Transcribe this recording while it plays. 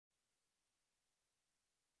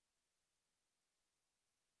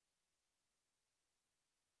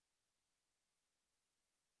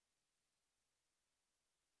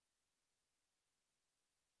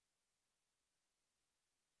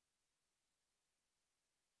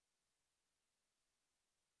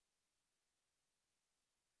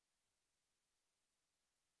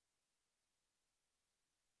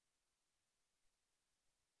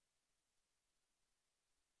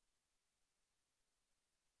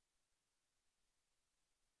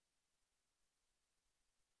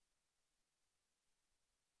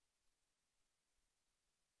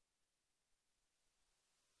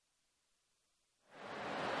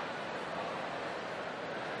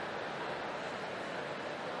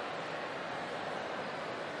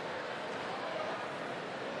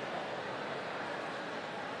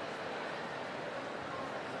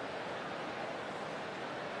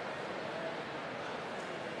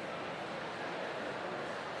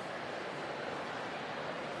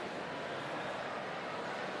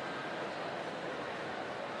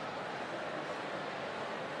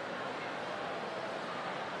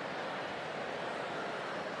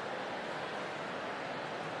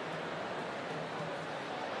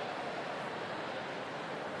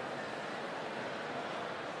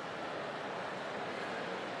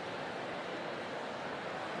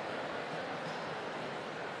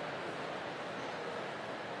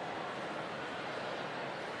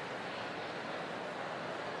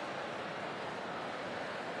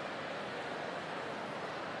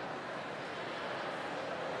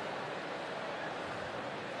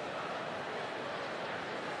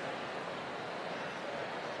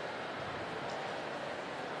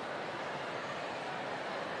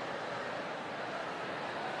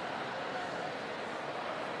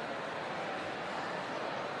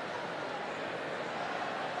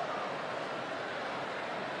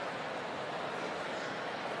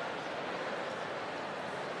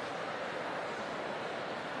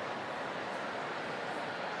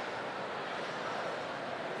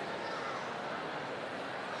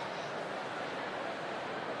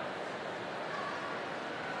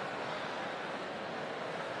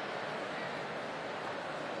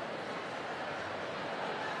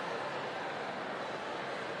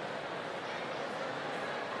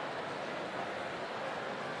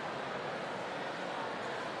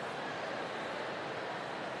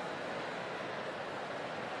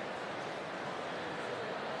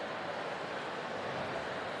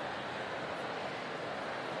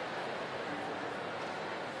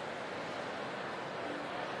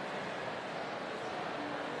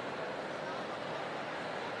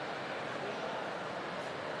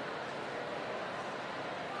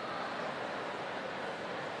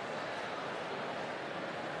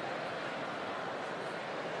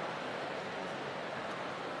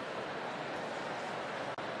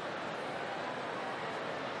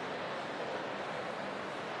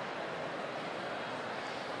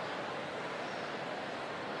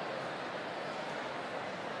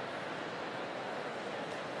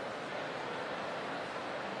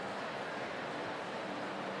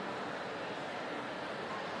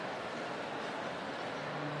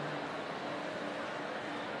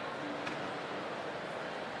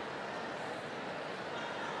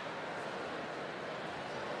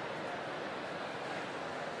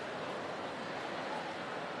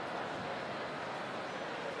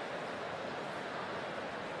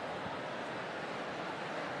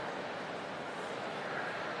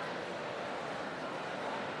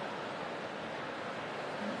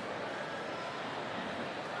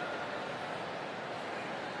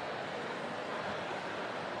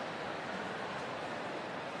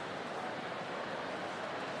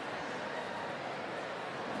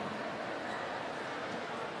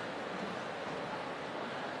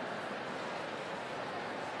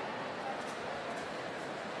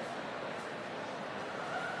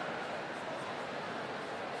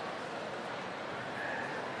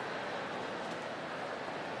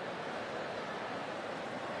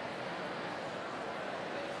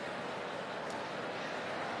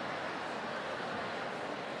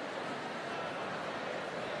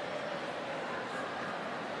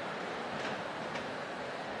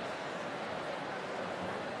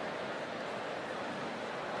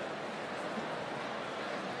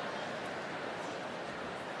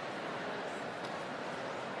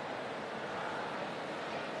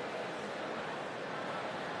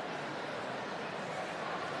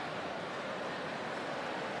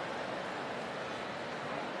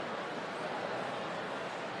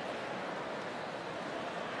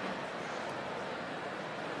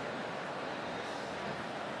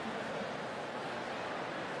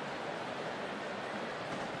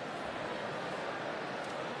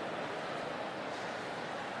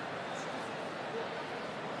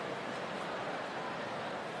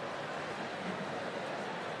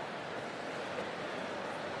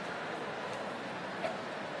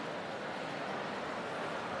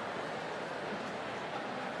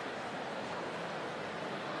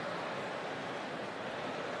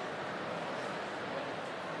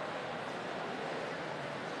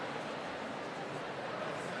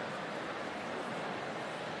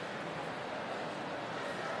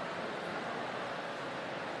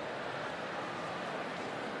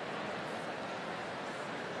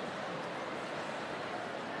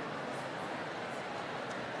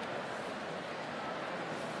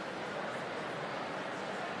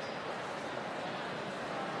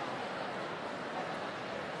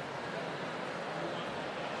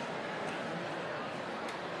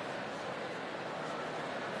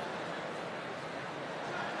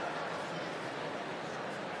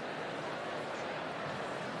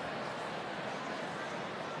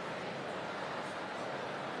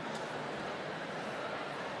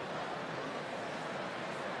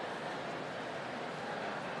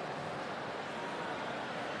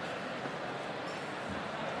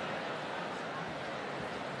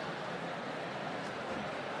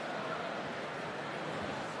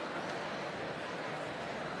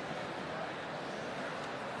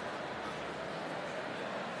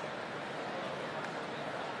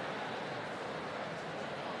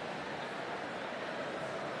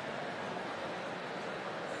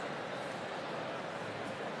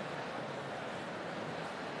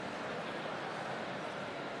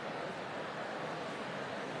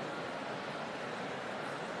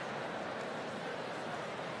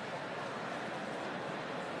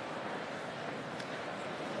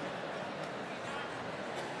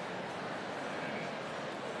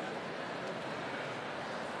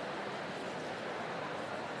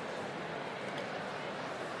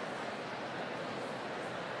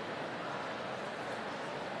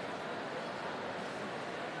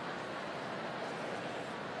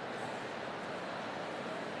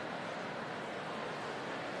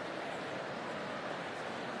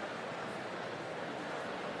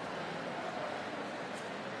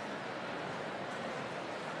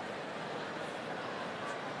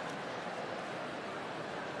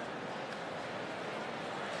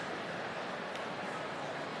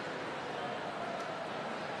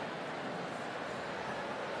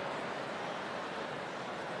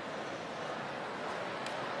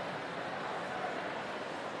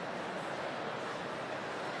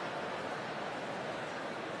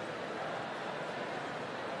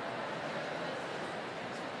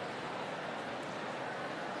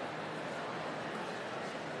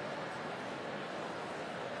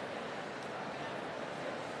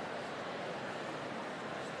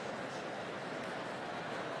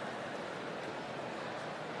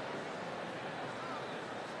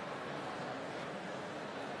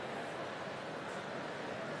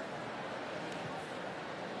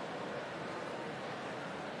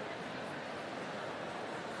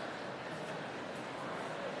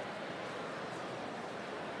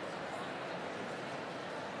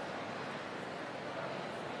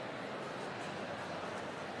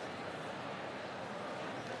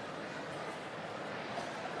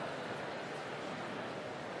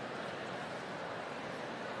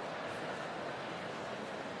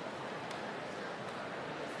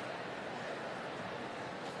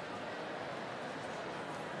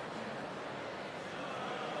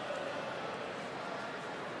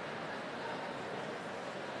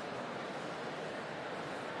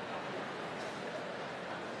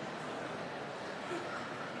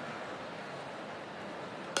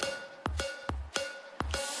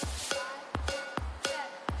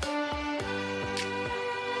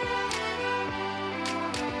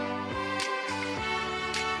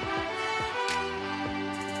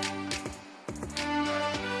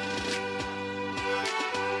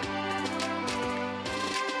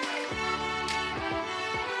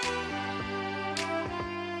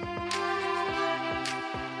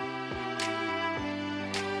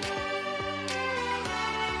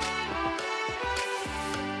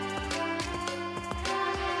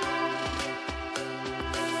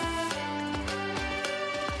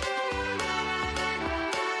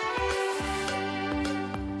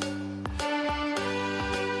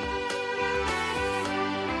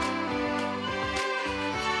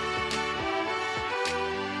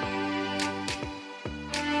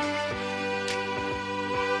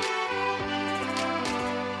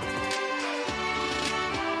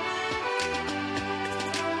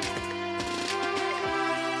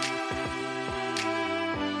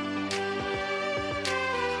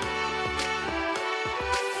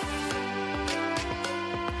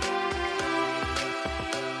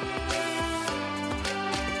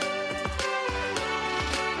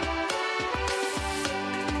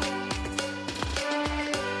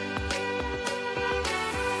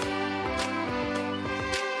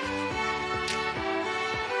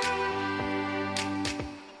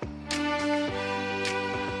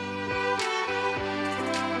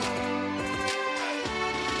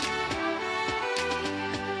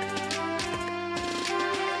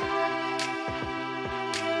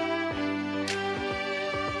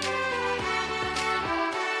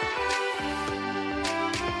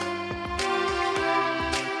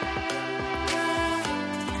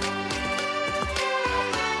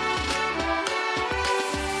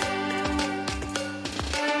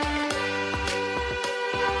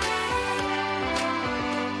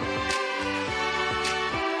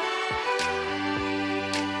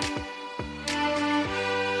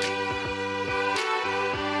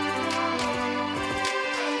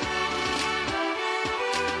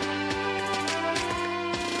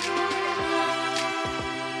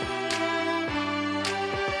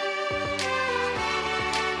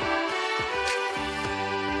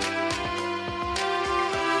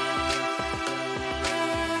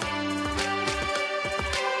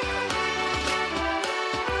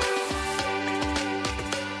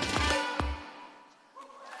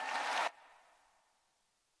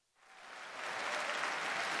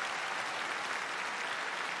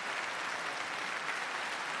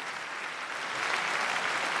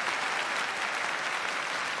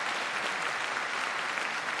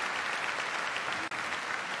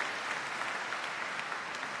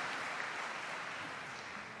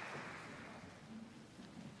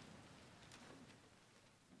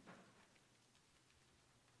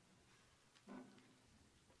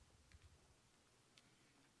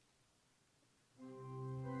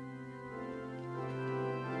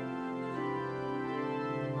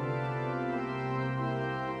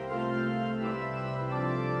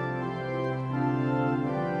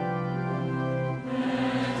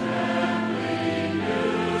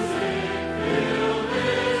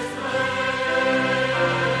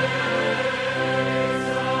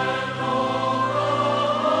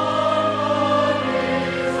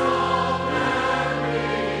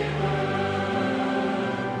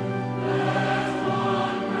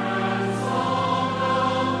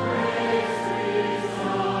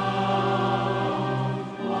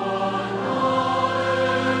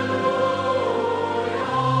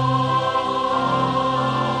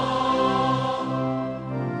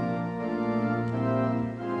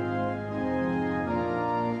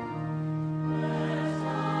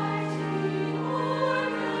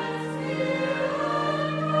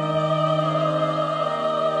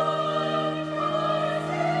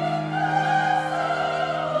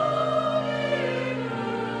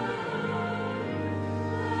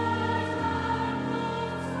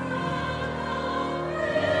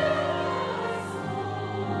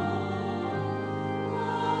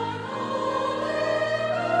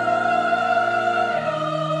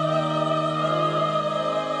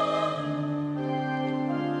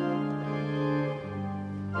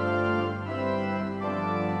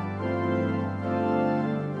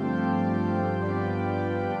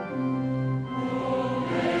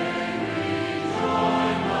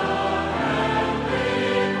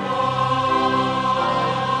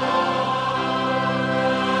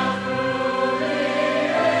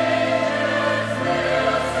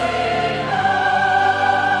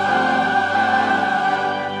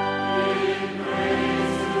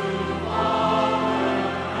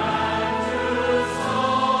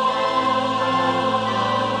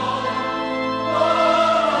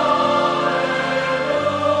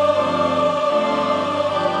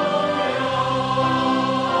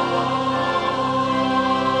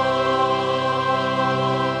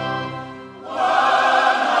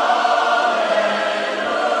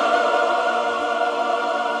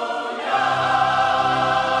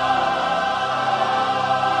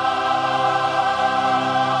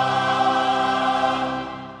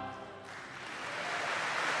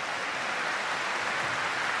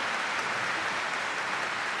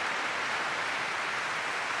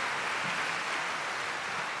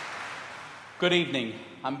Good evening.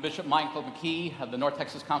 I'm Bishop Michael McKee of the North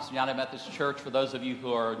Texas Conference United Methodist Church. For those of you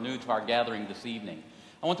who are new to our gathering this evening,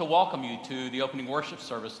 I want to welcome you to the opening worship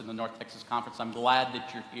service in the North Texas Conference. I'm glad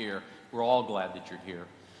that you're here. We're all glad that you're here.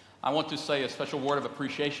 I want to say a special word of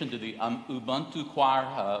appreciation to the Ubuntu choir,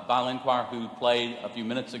 violin choir, who played a few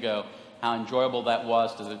minutes ago. How enjoyable that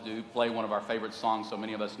was to play one of our favorite songs so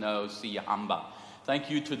many of us know, Siyahamba.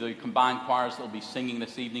 Thank you to the combined choirs that will be singing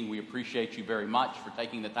this evening. We appreciate you very much for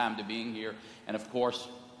taking the time to being here. And of course,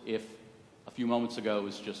 if a few moments ago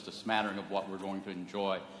was just a smattering of what we're going to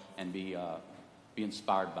enjoy and be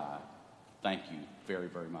inspired by, thank you very,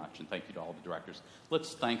 very much. And thank you to all the directors.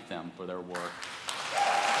 Let's thank them for their work.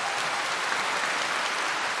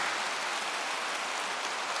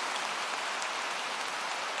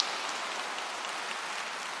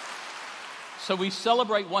 So we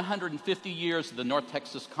celebrate 150 years of the North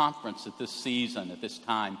Texas Conference at this season, at this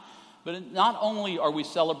time. But not only are we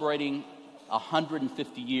celebrating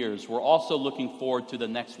 150 years, we're also looking forward to the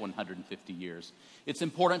next 150 years. It's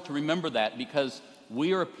important to remember that because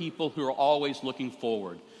we are a people who are always looking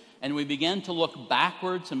forward. And we begin to look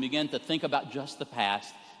backwards and begin to think about just the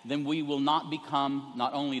past, then we will not become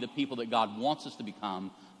not only the people that God wants us to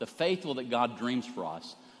become, the faithful that God dreams for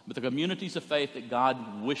us, but the communities of faith that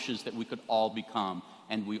God wishes that we could all become,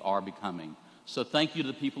 and we are becoming. So thank you to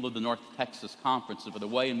the people of the North Texas Conference for the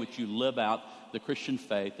way in which you live out the Christian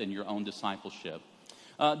faith and your own discipleship.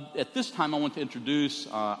 At this time, I want to introduce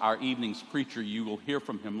our evening's preacher. You will hear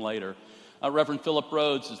from him later. Reverend Philip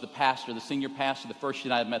Rhodes is the senior pastor of the First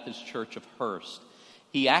United Methodist Church of Hurst.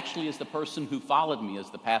 He actually is the person who followed me as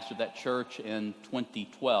the pastor of that church in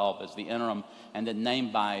 2012 as the interim, and then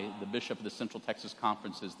named by the bishop of the Central Texas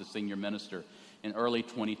Conference as the senior minister in early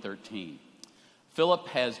 2013. Philip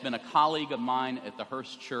has been a colleague of mine at the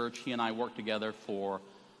Hurst Church. He and I worked together for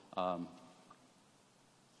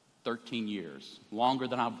 13 years, longer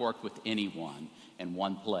than I've worked with anyone in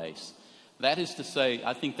one place. That is to say,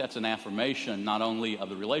 I think that's an affirmation not only of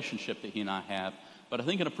the relationship that he and I have, but I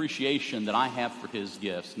think an appreciation that I have for his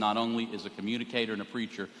gifts, not only as a communicator and a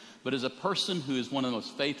preacher, but as a person who is one of the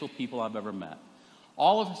most faithful people I've ever met.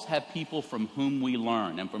 All of us have people from whom we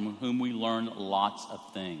learn and from whom we learn lots of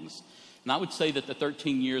things. And I would say that the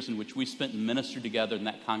 13 years in which we spent and ministered together in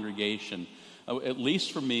that congregation, at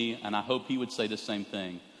least for me, and I hope he would say the same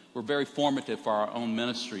thing, were very formative for our own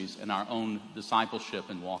ministries and our own discipleship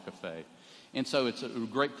and walk of faith. And so it's a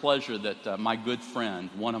great pleasure that my good friend,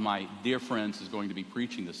 one of my dear friends, is going to be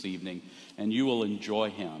preaching this evening, and you will enjoy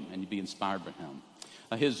him and be inspired by him.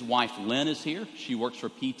 His wife, Lynn, is here. She works for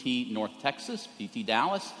PT North Texas, PT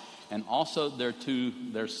Dallas, and also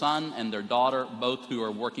their son and their daughter, both who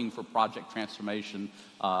are working for Project Transformation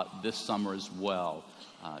this summer as well,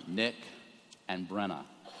 Nick and Brenna.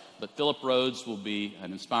 But Philip Rhodes will be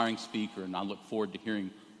an inspiring speaker, and I look forward to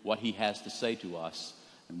hearing what he has to say to us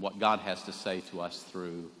and what God has to say to us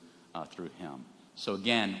through him. So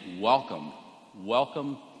again, welcome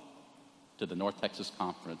to the North Texas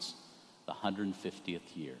Conference, the 150th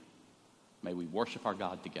year. May we worship our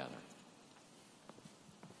God together.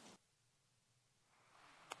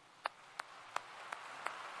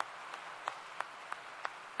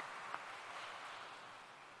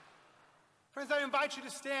 Friends, I invite you to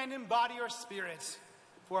stand in body or spirit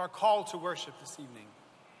for our call to worship this evening.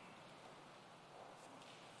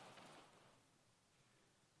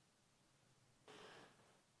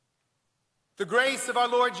 The grace of our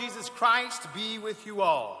Lord Jesus Christ be with you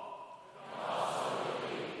all.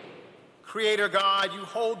 Creator God, you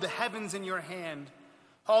hold the heavens in your hand.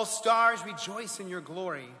 All stars rejoice in your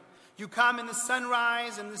glory. You come in the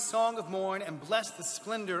sunrise and the song of morn and bless the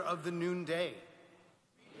splendor of the noonday.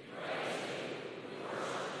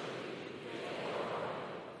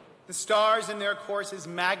 The stars in their courses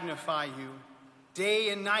magnify you. Day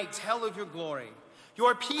and night tell of your glory.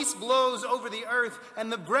 Your peace blows over the earth, and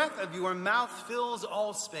the breath of your mouth fills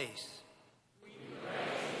all space.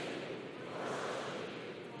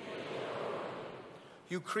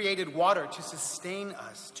 You created water to sustain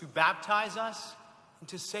us, to baptize us, and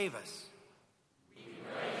to save us.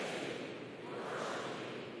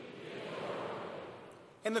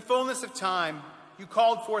 In the fullness of time, you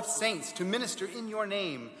called forth saints to minister in your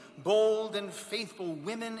name, bold and faithful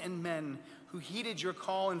women and men who heeded your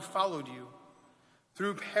call and followed you.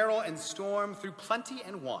 Through peril and storm, through plenty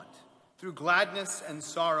and want, through gladness and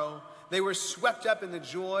sorrow, they were swept up in the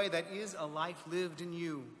joy that is a life lived in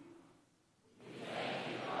you.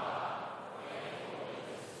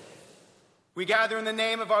 We gather in the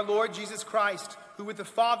name of our Lord Jesus Christ, who with the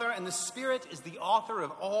Father and the Spirit is the author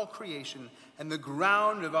of all creation and the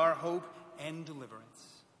ground of our hope and deliverance.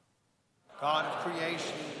 God of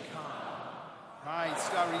creation, come.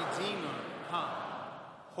 Christ, our Redeemer, come.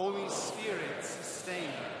 Holy Spirit, sustainer,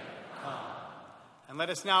 come. And let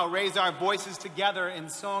us now raise our voices together in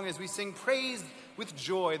song as we sing Praise with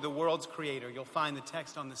Joy, the world's Creator. You'll find the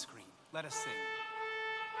text on the screen. Let us sing.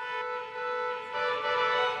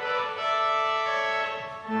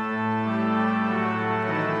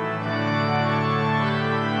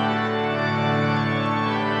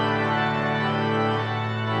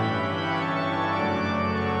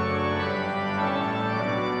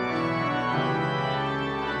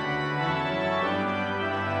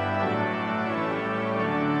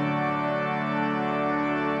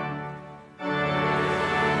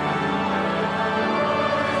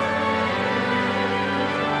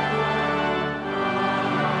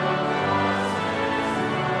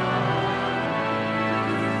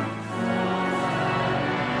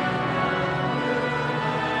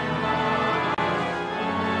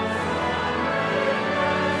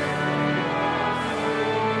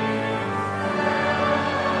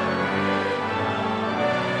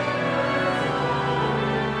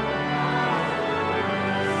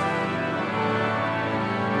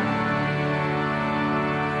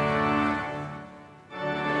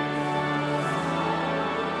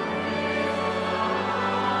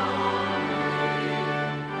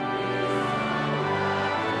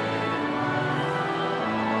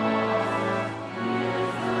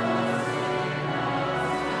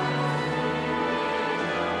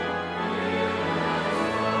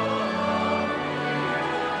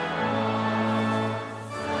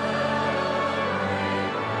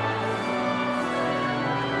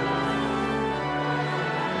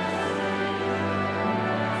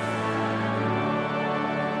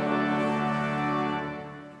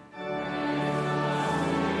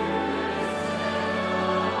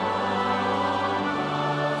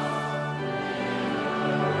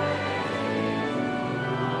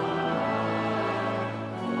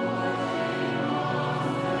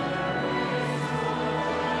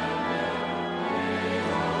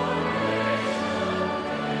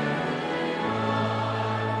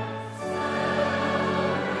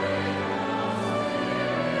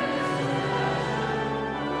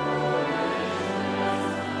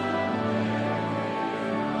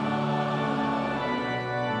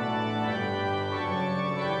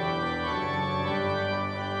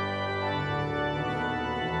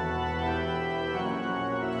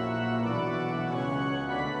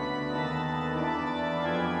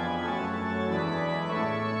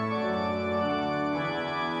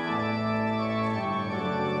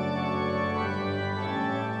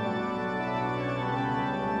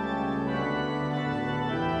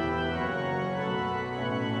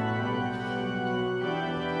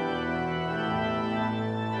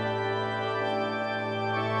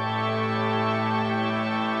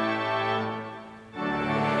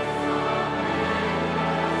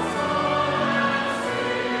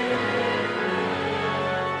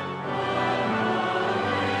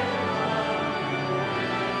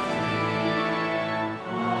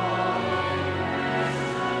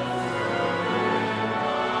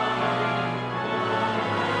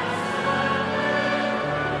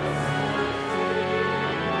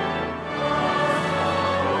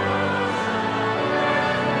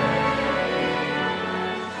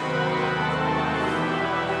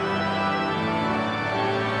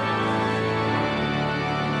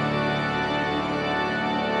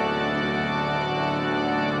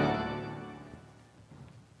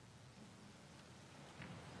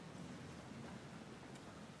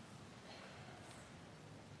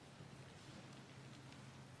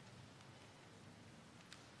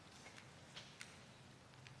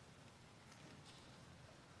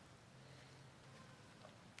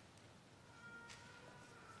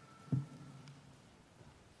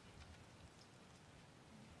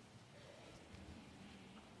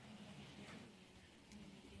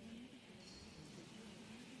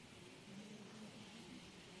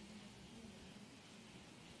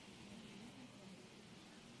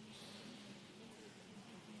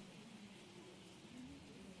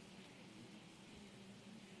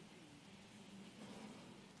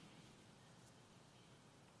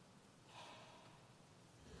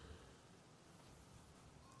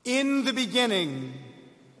 In the beginning,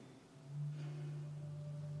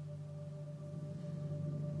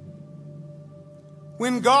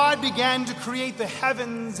 when God began to create the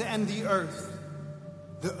heavens and the earth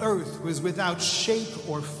was without shape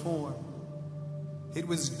or form. It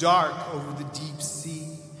was dark over the deep sea,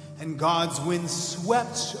 and God's wind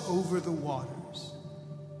swept over the waters.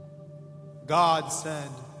 God said,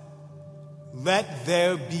 "Let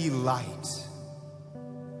there be light."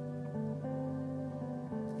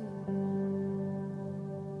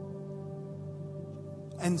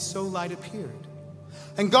 and so light appeared.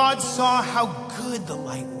 And God saw how good the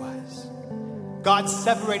light was. God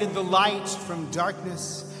separated the light from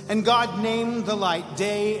darkness, and God named the light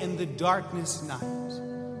day and the darkness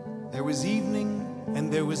night. There was evening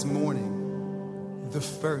and there was morning, the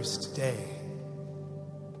first day.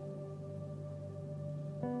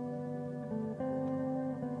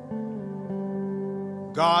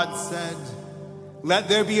 God said, "Let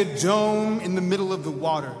there be a dome in the middle of the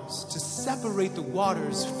waters to separate the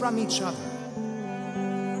waters from each other."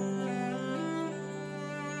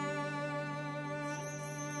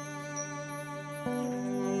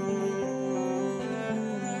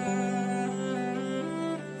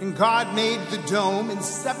 And God made the dome and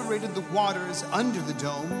separated the waters under the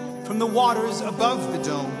dome from the waters above the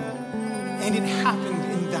dome. And it happened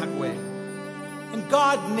in that way. And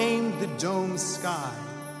God named the dome sky.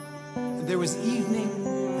 And there was evening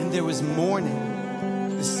and there was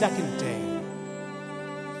morning, the second day.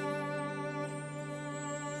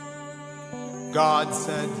 God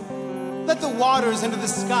said, "Let the waters under the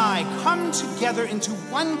sky come together into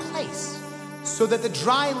one place so that the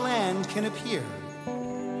dry land can appear."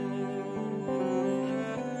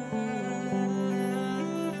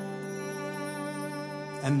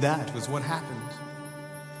 And that was what happened.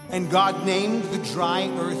 And God named the dry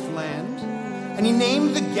earth land, and he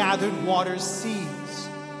named the gathered waters seas.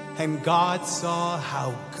 And God saw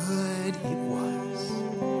how good it was.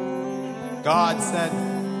 God said,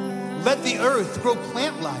 "Let the earth grow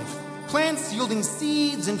plant life, plants yielding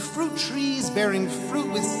seeds and fruit trees bearing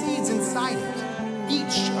fruit with seeds inside it,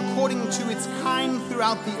 each according to its kind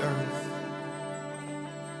throughout the earth."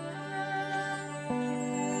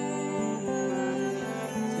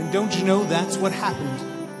 And don't you know that's what happened?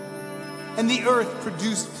 And the earth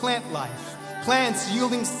produced plant life, plants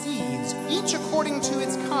yielding seeds, each according to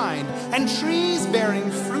its kind, and trees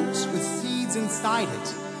bearing fruits with seeds inside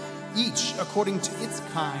it, each according to its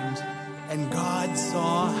kind. And God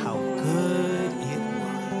saw how good it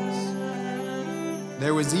was.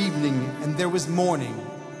 There was evening and there was morning,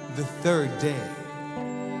 the third day.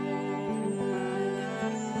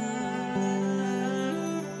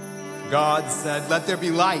 God said, "Let there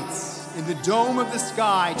be lights in the dome of the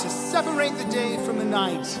sky to separate the day from the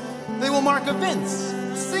night. They will mark events,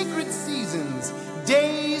 sacred seasons,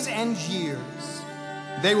 days and years.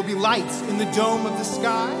 They will be lights in the dome of the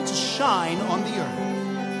sky to shine on the earth."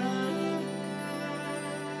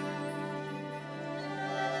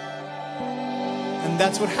 And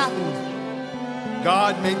that's what happened.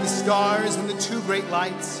 God made the stars and the two great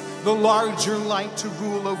lights, the larger light to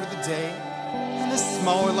rule over the day, and the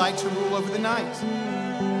smaller light to rule over the night.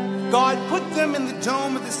 God put them in the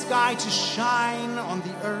dome of the sky to shine on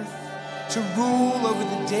the earth, to rule over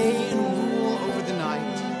the day and rule over the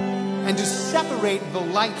night, and to separate the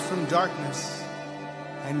light from darkness.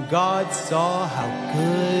 And God saw how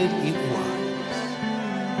good it was.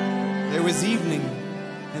 There was evening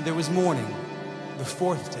and there was morning, the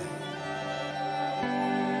fourth day.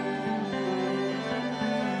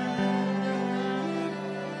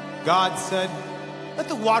 God said, "Let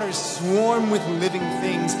the waters swarm with living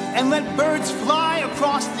things, and let birds fly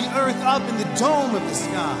across the earth up in the dome of the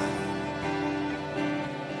sky."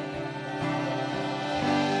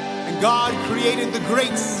 And God created the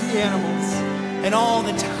great sea animals and all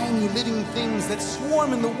the tiny living things that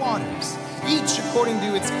swarm in the waters, each according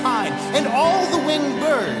to its kind, and all the winged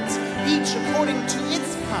birds, each according to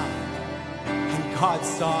its kind. And God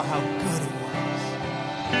saw how good it was.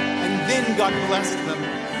 And then God blessed them.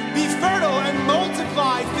 "Be fertile and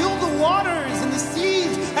multiply, fill the waters and the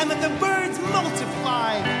seas, and let the birds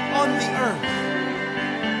multiply on the earth."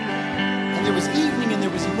 And there was evening and there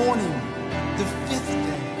was morning, the fifth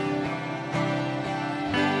day.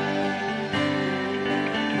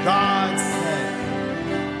 God said,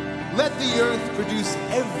 "Let the earth produce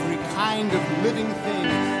every kind of living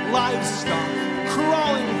thing, livestock,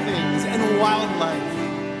 crawling things, and wildlife."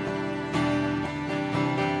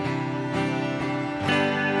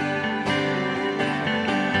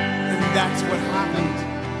 That's what happened.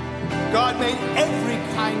 God made every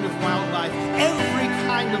kind of wildlife, every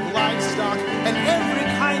kind of livestock, and every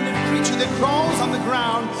kind of creature that crawls on the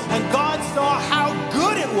ground, and God saw how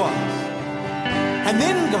good it was. And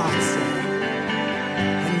then God said,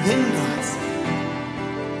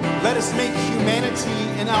 "Let us make humanity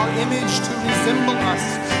in our image to resemble us,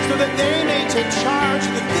 so that they may take charge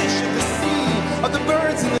of the fish of the sea, of the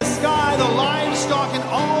birds in the sky, the livestock in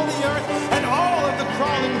all the earth, and all of the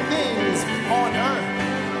crawling things on earth."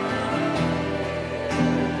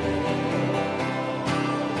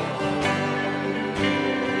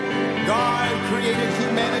 God created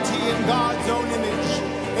humanity in God's own image.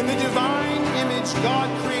 In the divine image which God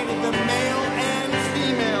created them, male and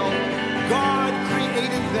female. God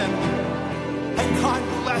created them. And God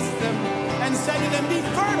blessed them and said to them, be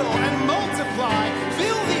fertile and multiply,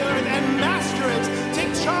 fill the earth and master it.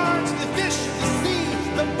 Take charge of the fish of the sea,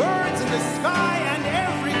 the birds in the sky, and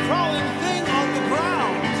every crawling thing on the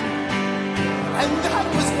ground. And that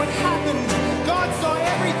was what happened. God saw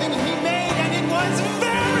everything he made, and it was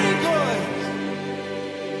very good.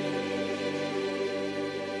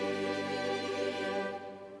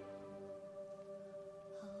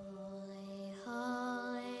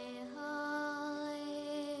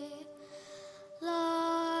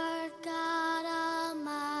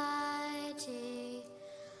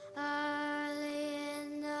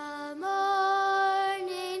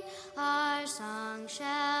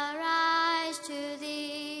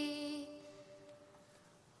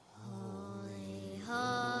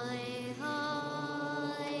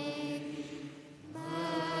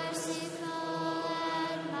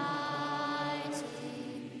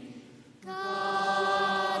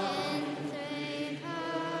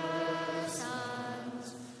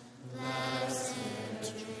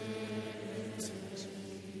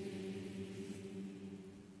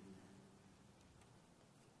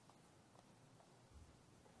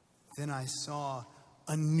 Then I saw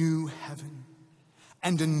a new heaven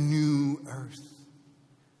and a new earth.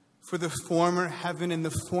 For the former heaven and the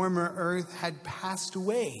former earth had passed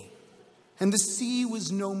away, and the sea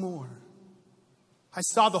was no more. I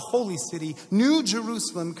saw the holy city, New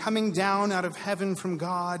Jerusalem, coming down out of heaven from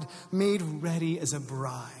God, made ready as a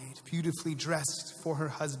bride, beautifully dressed for her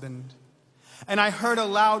husband. And I heard a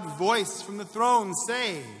loud voice from the throne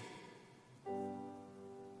say,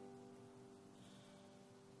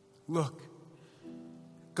 look,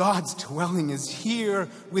 God's dwelling is here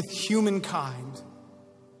with humankind.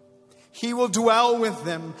 He will dwell with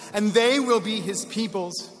them, and they will be his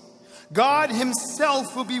peoples. God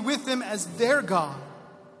himself will be with them as their God.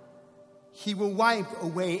 He will wipe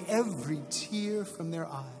away every tear from their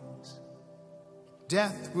eyes.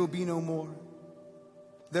 Death will be no more.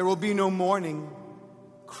 There will be no mourning,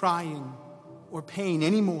 crying, or pain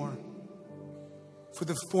anymore. For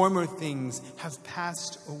the former things have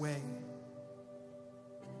passed away.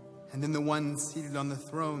 And then the one seated on the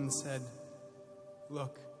throne said,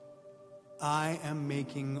 look, I am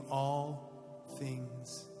making all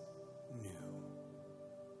things new.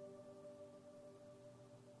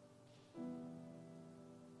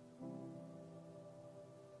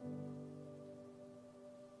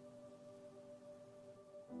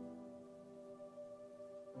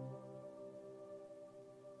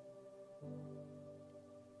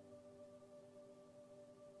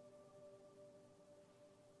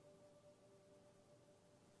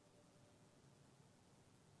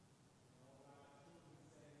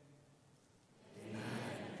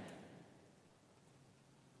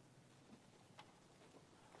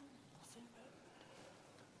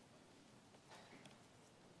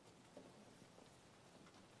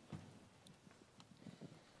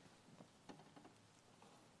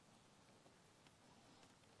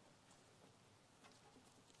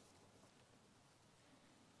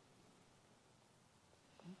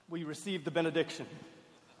 We receive the benediction.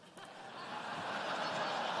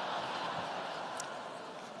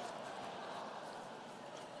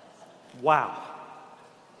 Wow.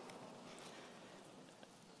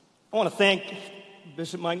 I want to thank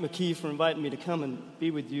Bishop Mike McKee for inviting me to come and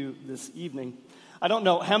be with you this evening. I don't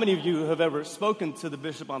know how many of you have ever spoken to the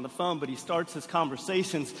bishop on the phone, but he starts his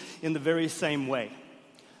conversations in the very same way.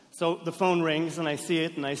 So the phone rings and I see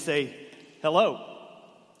it and I say, hello.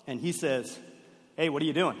 And he says, hey, what are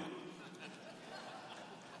you doing?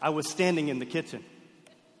 I was standing in the kitchen.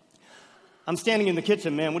 I'm standing in the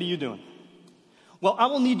kitchen, man. What are you doing? Well, I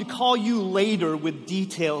will need to call you later with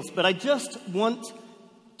details, but I just want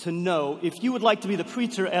to know if you would like to be the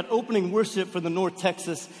preacher at opening worship for the North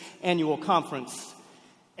Texas Annual Conference.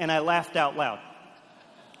 And I laughed out loud.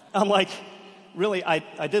 I'm like, really?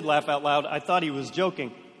 I did laugh out loud. I thought he was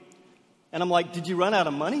joking. And I'm like, did you run out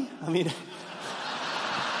of money? I mean,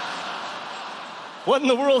 what in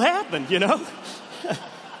the world happened, you know?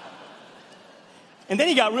 And then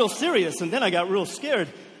he got real serious, and then I got real scared.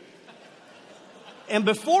 And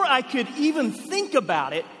before I could even think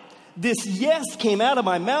about it, this yes came out of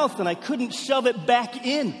my mouth, and I couldn't shove it back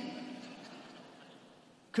in.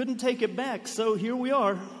 Couldn't take it back, so here we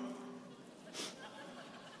are.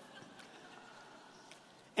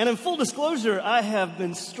 And in full disclosure, I have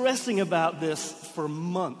been stressing about this for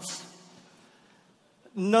months.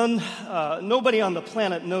 Nobody on the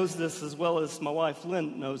planet knows this as well as my wife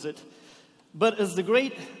Lynn knows it. But as the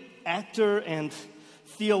great actor and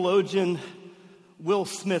theologian Will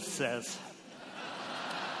Smith says,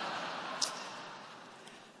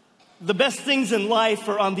 The best things in life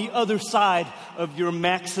are on the other side of your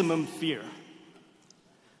maximum fear.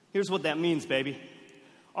 Here's what that means, baby.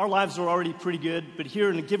 Our lives are already pretty good, but here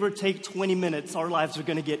in a give or take 20 minutes, our lives are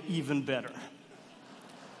going to get even better.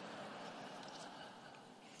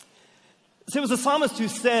 So it was the psalmist who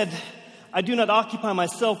said, I do not occupy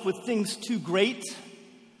myself with things too great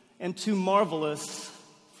and too marvelous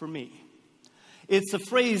for me. It's a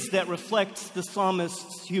phrase that reflects the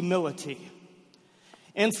psalmist's humility.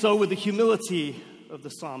 And so with the humility of the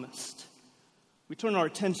psalmist, we turn our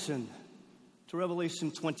attention to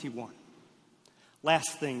Revelation 21.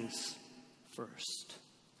 Last things first.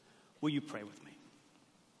 Will you pray with me?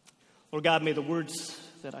 Lord God, may the words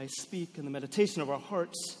that I speak and the meditation of our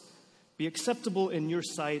hearts be acceptable in your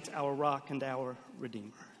sight, our rock and our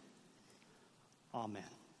redeemer. Amen.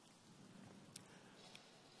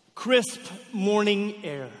 Crisp morning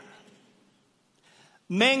air.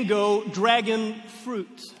 Mango dragon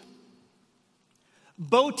fruit.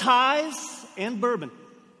 Bow ties and bourbon.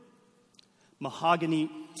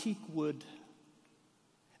 Mahogany teak wood.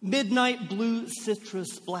 Midnight blue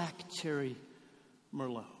citrus, black cherry,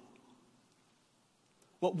 Merlot.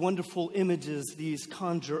 What wonderful images these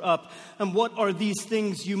conjure up. And what are these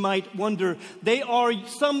things, you might wonder? They are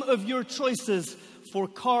some of your choices for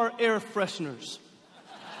car air fresheners.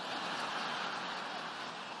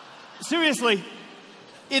 Seriously,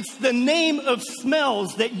 it's the name of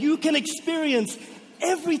smells that you can experience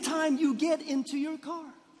every time you get into your car.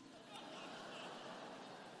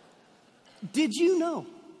 Did you know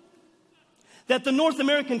that the North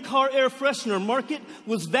American car air freshener market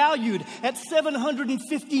was valued at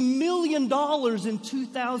 $750 million in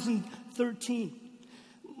 2013?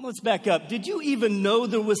 Let's back up. Did you even know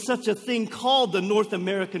there was such a thing called the North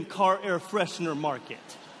American car air freshener market?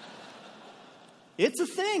 It's a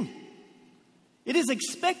thing. It is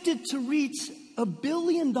expected to reach $1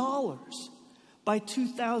 billion by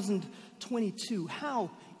 2022. How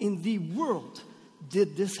in the world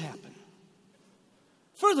did this happen?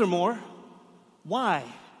 Furthermore, why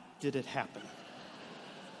did it happen?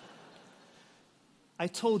 I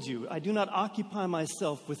told you, I do not occupy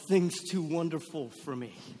myself with things too wonderful for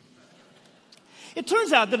me. It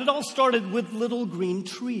turns out that it all started with little green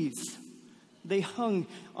trees. They hung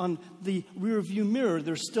on the rearview mirror.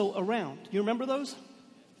 They're still around. You remember those?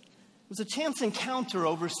 It was a chance encounter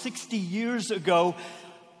over 60 years ago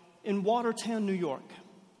in Watertown, New York.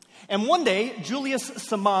 And one day, Julius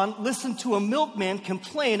Saman listened to a milkman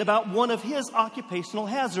complain about one of his occupational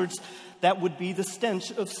hazards. That would be the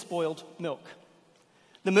stench of spoiled milk.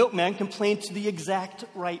 The milkman complained to the exact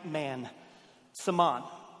right man, Saman,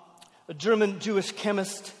 a German Jewish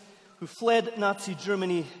chemist who fled Nazi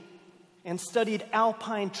Germany and studied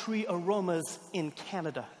alpine tree aromas in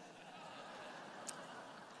Canada.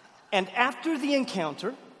 And after the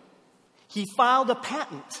encounter, he filed a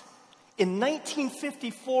patent in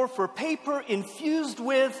 1954 for paper infused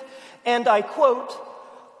with, and I quote,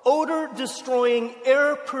 odor-destroying,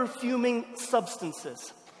 air-perfuming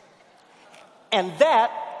substances. And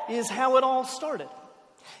that is how it all started.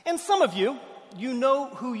 And some of you, you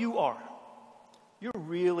know who you are. You're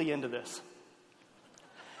really into this.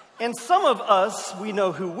 And some of us, we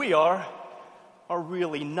know who we are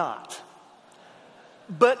really not.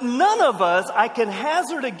 But none of us, I can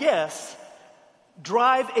hazard a guess,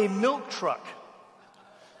 drive a milk truck.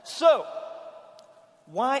 So,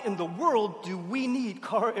 why in the world do we need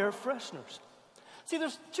car air fresheners? See,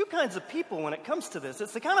 there's two kinds of people when it comes to this.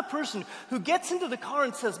 It's the kind of person who gets into the car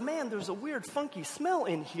and says, man, there's a weird, funky smell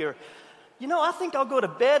in here. You know, I think I'll go to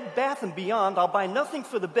Bed Bath & Beyond. I'll buy nothing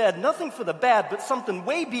for the bed, nothing for the bad, but something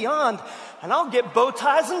way beyond, and I'll get bow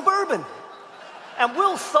ties and bourbon. And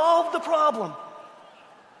we'll solve the problem.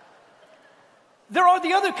 There are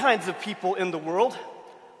the other kinds of people in the world,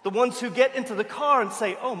 the ones who get into the car and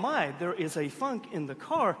say, oh my, there is a funk in the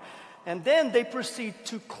car. And then they proceed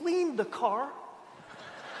to clean the car,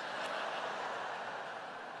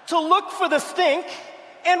 to look for the stink,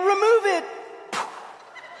 and remove it.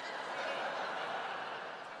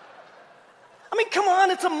 I mean, come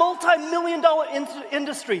on, it's a multi-million-dollar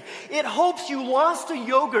industry. It hopes you lost a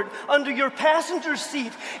yogurt under your passenger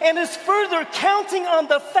seat and is further counting on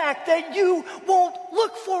the fact that you won't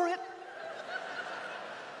look for it.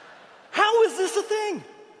 How is this a thing?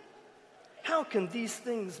 How can these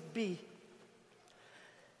things be?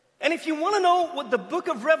 And if you want to know what the book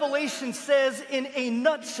of Revelation says in a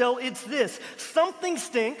nutshell, it's this. Something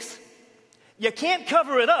stinks. You can't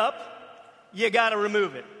cover it up. You got to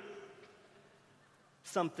remove it.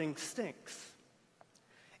 Something stinks.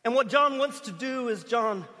 And what John wants to do is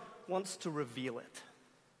John wants to reveal it.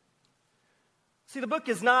 See, the book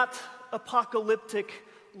is not apocalyptic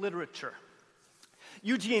literature.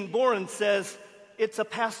 Eugene Boren says it's a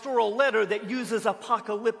pastoral letter that uses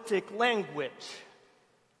apocalyptic language.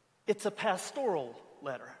 It's a pastoral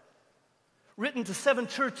letter written to 7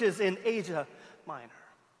 churches in Asia Minor.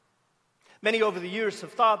 Many over the years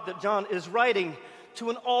have thought that John is writing to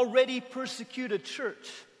an already persecuted church,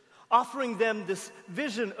 offering them this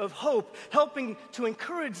vision of hope, helping to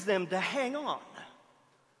encourage them to hang on.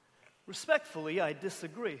 Respectfully, I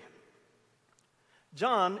disagree.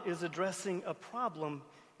 John is addressing a problem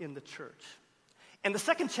in the church. And the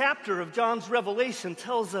 2nd chapter of John's Revelation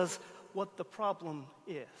tells us what the problem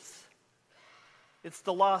is. It's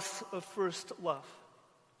the loss of first love.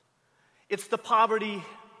 It's the poverty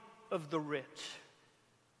of the rich.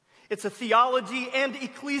 It's a theology and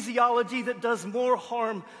ecclesiology that does more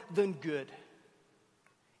harm than good.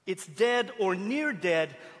 It's dead or near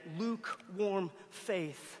dead, lukewarm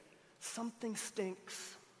faith. Something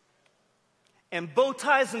stinks. And bow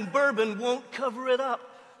ties and bourbon won't cover it up.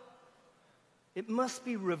 It must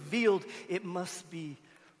be revealed. It must be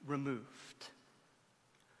removed.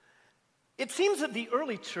 It seems that the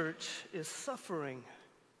early church is suffering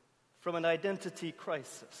from an identity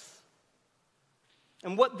crisis.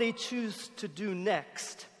 And what they choose to do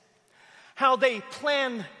next, how they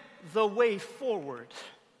plan the way forward,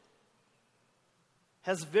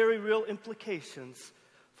 has very real implications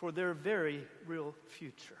for their very real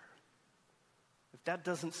future. If that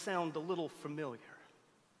doesn't sound a little familiar.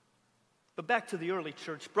 But back to the early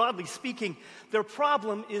church. Broadly speaking, their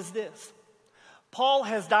problem is this. Paul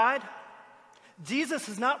has died. Jesus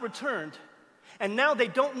has not returned. And now they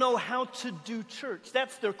don't know how to do church.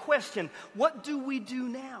 That's their question. What do we do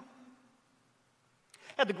now?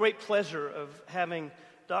 I had the great pleasure of having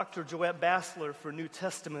Dr. Joette Bassler for New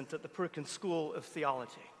Testament at the Perkins School of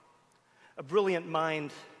Theology. A brilliant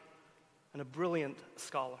mind and a brilliant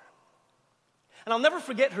scholar. And I'll never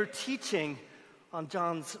forget her teaching on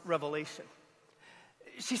John's Revelation.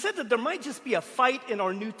 She said that there might just be a fight in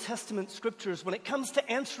our New Testament scriptures when it comes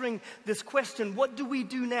to answering this question, what do we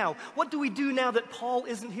do now? What do we do now that Paul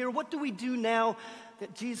isn't here? What do we do now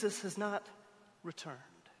that Jesus has not returned?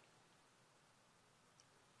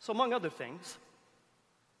 So among other things,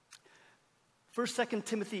 1st, 2nd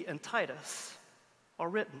Timothy, and Titus are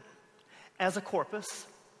written as a corpus,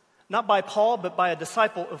 not by Paul, but by a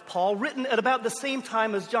disciple of Paul, written at about the same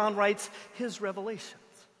time as John writes his Revelations.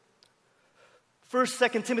 1st,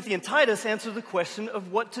 2nd Timothy, and Titus answer the question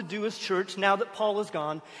of what to do as church now that Paul is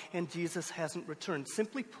gone and Jesus hasn't returned.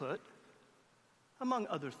 Simply put, among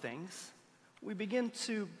other things, we begin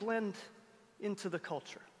to blend into the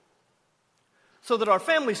culture so that our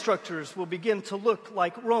family structures will begin to look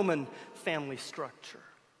like Roman family structure.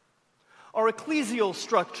 Our ecclesial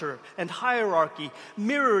structure and hierarchy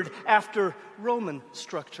mirrored after Roman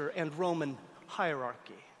structure and Roman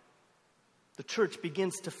hierarchy. The church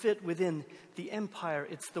begins to fit within the empire.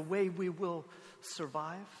 It's the way we will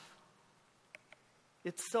survive.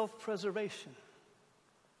 It's self-preservation.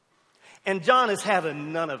 And John is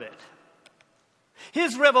having none of it.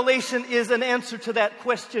 His revelation is an answer to that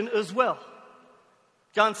question as well.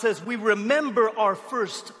 John says, we remember our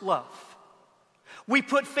first love. We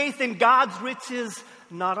put faith in God's riches,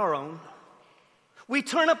 not our own. We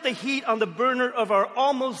turn up the heat on the burner of our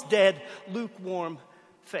almost dead, lukewarm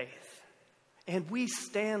faith. And we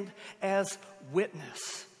stand as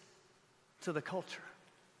witness to the culture.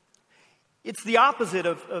 It's the opposite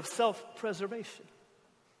of self-preservation.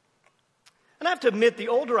 And I have to admit, the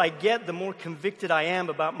older I get, the more convicted I am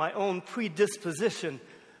about my own predisposition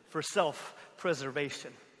for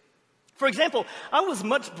self-preservation. For example, I was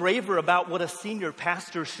much braver about what a senior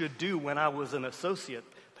pastor should do when I was an associate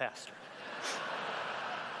pastor.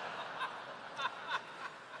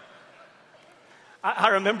 I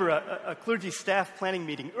remember a clergy staff planning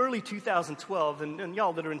meeting, early 2012, and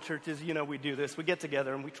y'all that are in churches, you know we do this. We get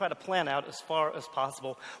together and we try to plan out as far as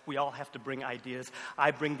possible. We all have to bring ideas.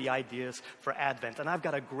 I bring the ideas for Advent, and I've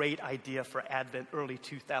got a great idea for Advent early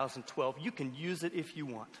 2012. You can use it if you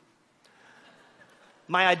want.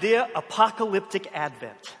 My idea, apocalyptic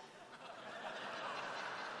Advent.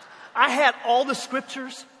 I had all the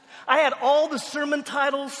scriptures. I had all the sermon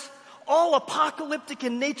titles, all apocalyptic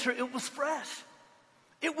in nature. It was fresh.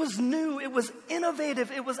 It was new, it was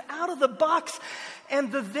innovative, it was out of the box.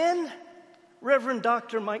 And the then Reverend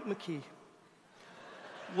Dr. Mike McKee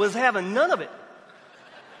was having none of it.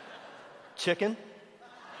 Chicken.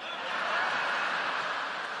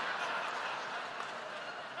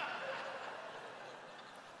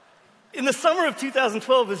 In the summer of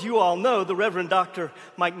 2012, as you all know, the Reverend Dr.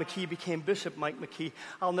 Mike McKee became Bishop Mike McKee.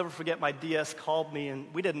 I'll never forget my DS called me,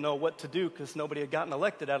 and we didn't know what to do because nobody had gotten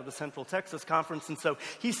elected out of the Central Texas Conference. And so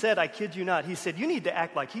he said, I kid you not, he said, you need to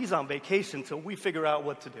act like he's on vacation till we figure out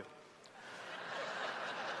what to do.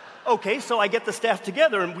 Okay, so I get the staff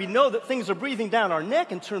together, and we know that things are breathing down our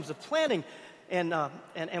neck in terms of planning, and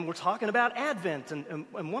we're talking about Advent. And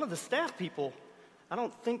one of the staff people, I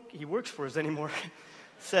don't think he works for us anymore,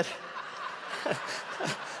 said,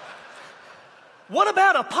 what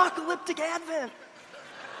about apocalyptic Advent?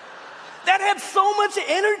 That had so much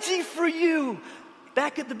energy for you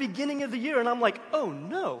back at the beginning of the year. And I'm like, oh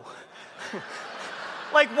no.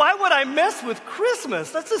 Like, why would I mess with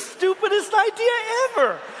Christmas? That's the stupidest idea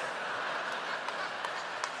ever.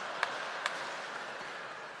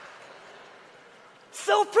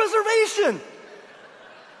 Self-preservation.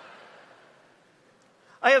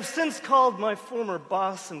 I have since called my former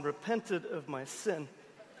boss and repented of my sin.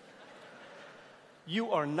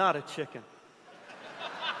 You are not a chicken.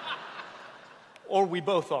 Or we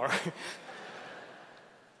both are.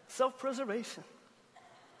 Self-preservation.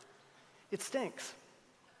 It stinks.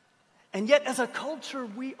 And yet, as a culture,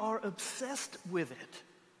 we are obsessed with it.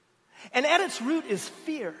 And at its root is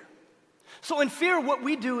fear. So in fear, what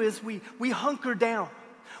we do is we hunker down.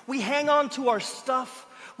 We hang on to our stuff.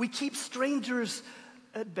 We keep strangers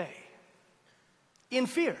at bay. In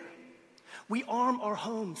fear, we arm our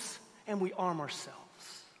homes and we arm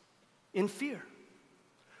ourselves. In fear,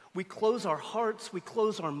 we close our hearts, we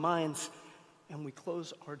close our minds, and we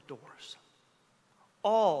close our doors.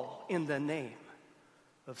 All in the name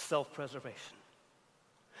of self-preservation.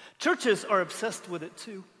 Churches are obsessed with it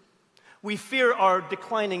too. We fear our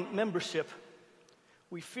declining membership.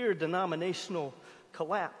 We fear denominational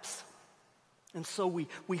collapse. And so we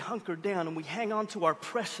hunker down and we hang on to our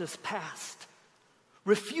precious past,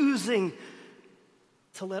 refusing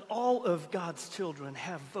to let all of God's children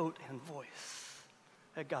have vote and voice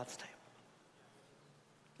at God's table.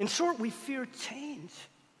 In short, we fear change.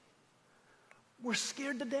 We're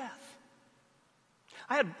scared to death.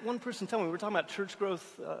 I had one person tell me, we were talking about church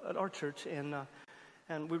growth at our church, and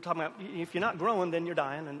we were talking about if you're not growing, then you're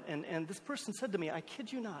dying. And this person said to me, I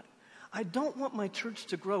kid you not, I don't want my church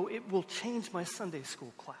to grow. It will change my Sunday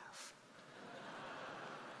school class.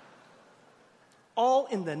 All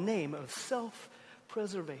in the name of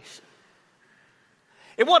self-preservation.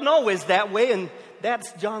 It wasn't always that way, and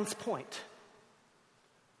that's John's point.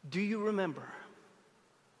 Do you remember?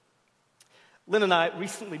 Lynn and I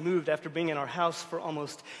recently moved after being in our house for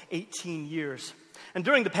almost 18 years. And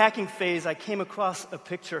during the packing phase, I came across a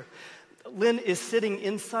picture. Lynn is sitting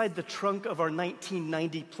inside the trunk of our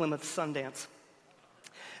 1990 Plymouth Sundance.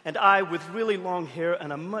 And I, with really long hair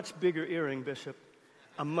and a much bigger earring, Bishop,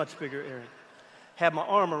 a much bigger earring, had my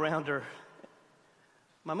arm around her.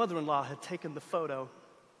 My mother-in-law had taken the photo.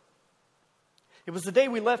 It was the day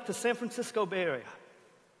we left the San Francisco Bay Area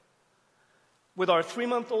with our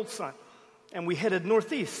 3-month-old son, and we headed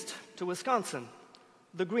northeast to Wisconsin,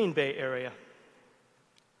 the Green Bay area.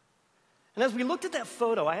 And as we looked at that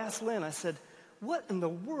photo, I asked Lynn, I said, what in the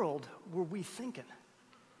world were we thinking?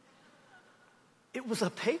 It was a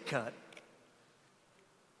pay cut.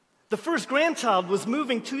 The first grandchild was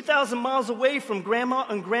moving 2,000 miles away from Grandma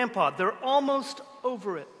and Grandpa. They're almost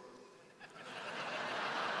over it.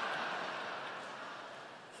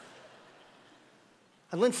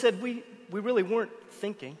 And Lynn said, we really weren't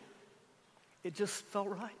thinking. It just felt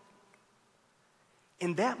right.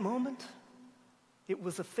 In that moment, it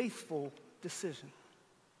was a faithful decision.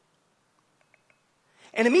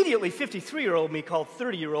 And immediately, 53-year-old me called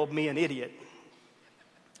 30-year-old me an idiot.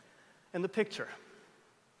 And the picture.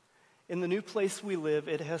 In the new place we live,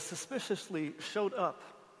 it has suspiciously showed up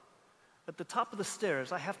at the top of the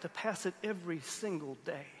stairs. I have to pass it every single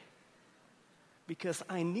day because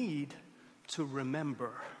I need to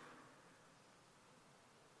remember.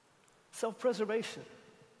 Self-preservation.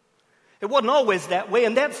 It wasn't always that way,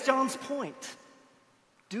 and that's John's point.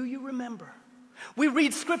 Do you remember? We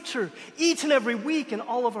read scripture each and every week in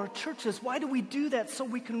all of our churches. Why do we do that? So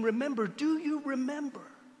we can remember. Do you remember?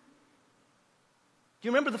 Do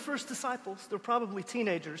you remember the first disciples? They're probably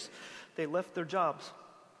teenagers. They left their jobs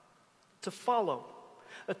to follow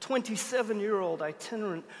a 27-year-old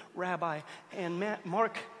itinerant rabbi. And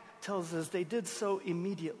Mark tells us they did so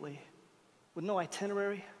immediately with no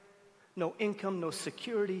itinerary, no income, no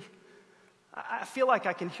security. I feel like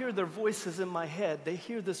I can hear their voices in my head. They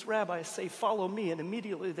hear this rabbi say, follow me, and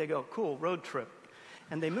immediately they go, cool, road trip,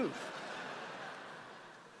 and they move.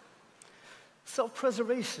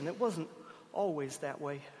 Self-preservation, it wasn't always that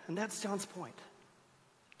way, and that's John's point.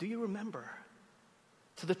 Do you remember?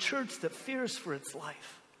 to the church that fears for its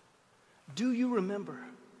life, do you remember?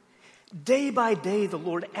 Day by day, the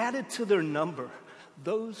Lord added to their number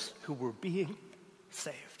those who were being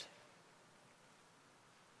saved.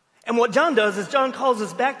 And what John does is John calls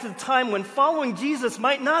us back to the time when following Jesus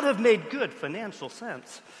might not have made good financial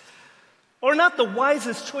sense, or not the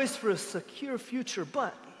wisest choice for a secure future,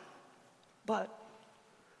 but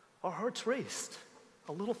our hearts raced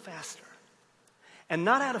a little faster. And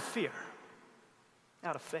not out of fear,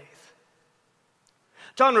 out of faith.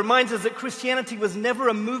 John reminds us that Christianity was never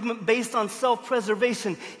a movement based on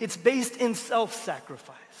self-preservation. It's based in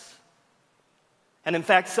self-sacrifice. And in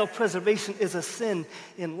fact, self-preservation is a sin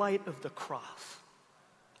in light of the cross.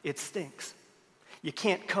 It stinks. You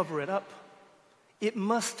can't cover it up. It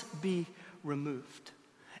must be removed.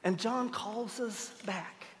 And John calls us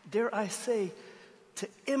back, dare I say, to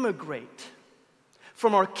immigrate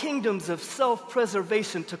from our kingdoms of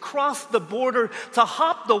self-preservation, to cross the border, to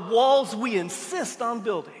hop the walls we insist on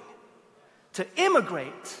building, to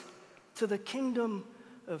immigrate to the kingdom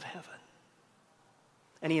of heaven.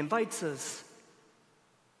 And he invites us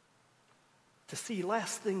to see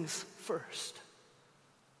last things first.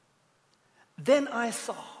 Then I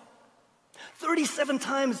saw. 37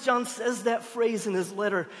 times John says that phrase in his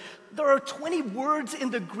letter. There are 20 words in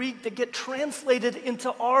the Greek that get translated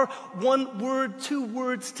into our one word, two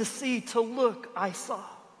words, to see, to look, I saw.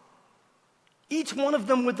 Each one of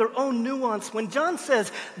them with their own nuance. When John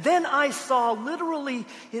says, then I saw, literally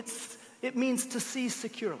it means to see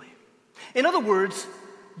securely. In other words,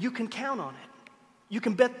 you can count on it. You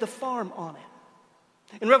can bet the farm on it.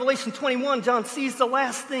 In Revelation 21, John sees the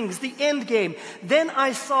last things, the end game. Then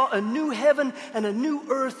I saw a new heaven and a new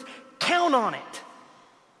earth. Count on it.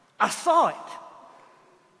 I saw it.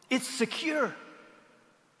 It's secure.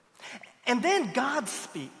 And then God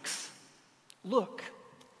speaks. Look,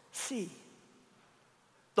 see.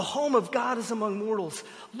 The home of God is among mortals.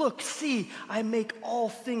 Look, see, I make all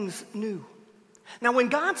things new. Now, when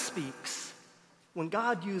God speaks, when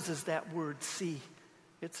God uses that word see,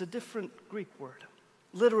 it's a different Greek word.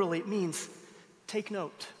 Literally, it means take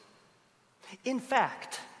note. In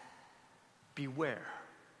fact, beware.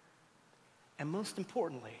 And most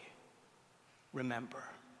importantly, remember.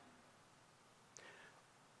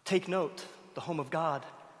 Take note, the home of God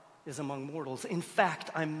is among mortals. In fact,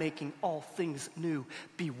 I'm making all things new.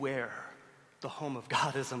 Beware, the home of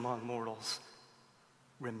God is among mortals.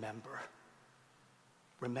 Remember.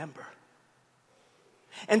 Remember.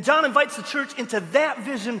 And John invites the church into that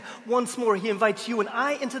vision once more. He invites you and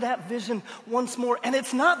I into that vision once more. And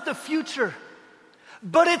it's not the future,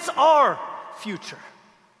 but it's our future.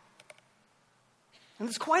 And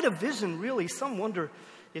it's quite a vision, really. Some wonder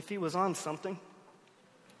if he was on something.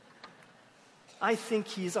 I think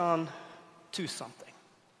he's on to something.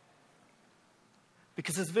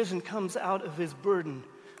 Because his vision comes out of his burden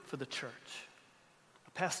for the church.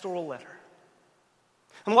 A pastoral letter.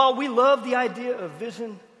 And while we love the idea of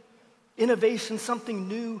vision, innovation, something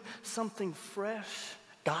new, something fresh,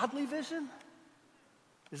 godly vision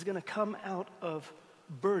is going to come out of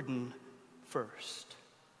burden first.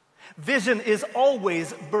 Vision is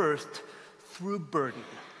always birthed through burden.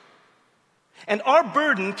 And our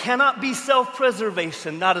burden cannot be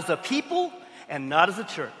self-preservation, not as a people and not as a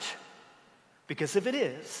church. Because if it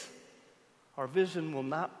is, our vision will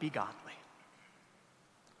not be godly.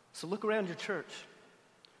 So look around your church,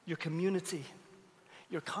 your community,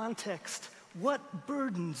 your context. What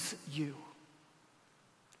burdens you?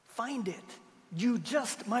 Find it. You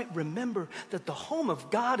just might remember that the home of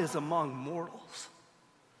God is among mortals.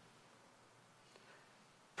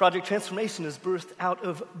 Project Transformation is birthed out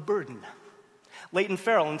of burden. Leighton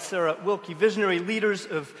Farrell and Sarah Wilkie, visionary leaders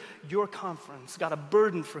of your conference, got a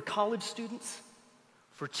burden for college students,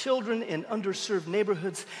 for children in underserved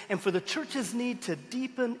neighborhoods, and for the church's need to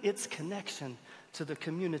deepen its connection to the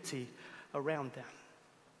community around them.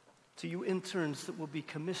 To you interns that will be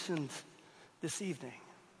commissioned this evening,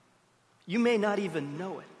 you may not even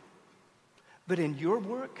know it, but in your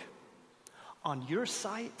work, on your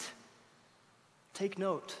site, take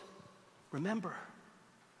note, remember,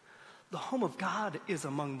 the home of God is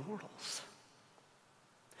among mortals.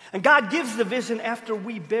 And God gives the vision after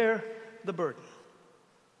we bear the burden.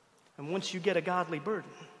 And once you get a godly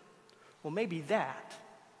burden, well, maybe that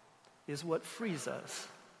is what frees us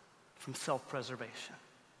from self-preservation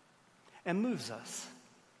and moves us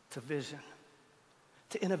to vision,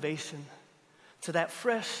 to innovation, to that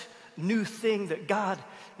fresh new thing that God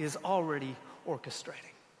is already orchestrating.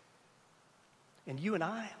 And you and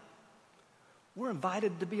I, we're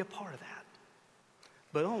invited to be a part of that,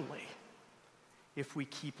 but only if we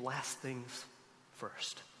keep last things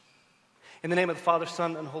first. In the name of the Father,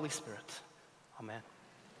 Son, and Holy Spirit. Amen.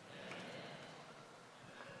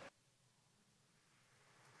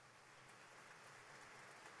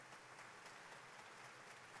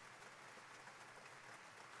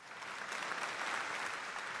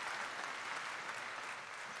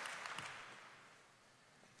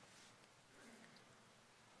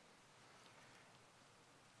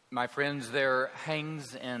 My friends, there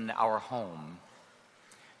hangs in our home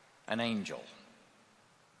an angel.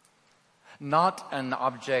 Not an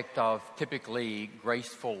object of typically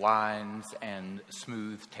graceful lines and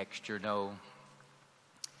smooth texture, no.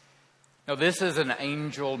 No, this is an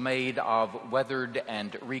angel made of weathered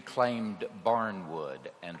and reclaimed barnwood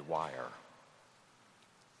and wire.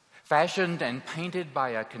 Fashioned and painted by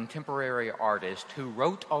a contemporary artist who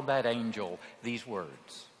wrote on that angel these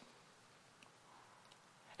words.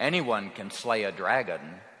 Anyone can slay a dragon,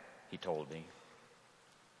 he told me.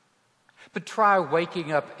 But try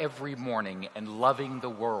waking up every morning and loving the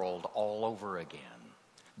world all over again.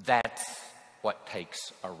 That's what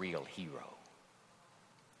takes a real hero.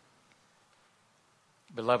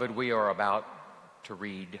 Beloved, we are about to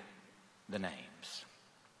read the names.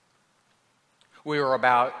 We are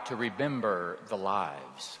about to remember the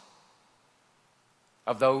lives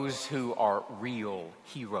of those who are real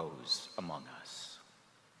heroes among us,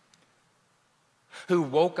 who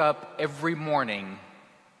woke up every morning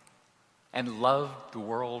and loved the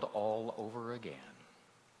world all over again,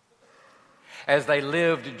 as they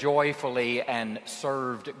lived joyfully and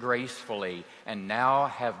served gracefully, and now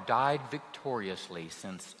have died victoriously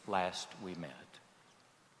since last we met.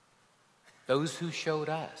 Those who showed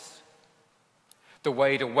us the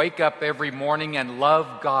way to wake up every morning and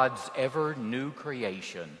love God's ever new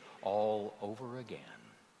creation all over again.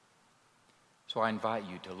 So I invite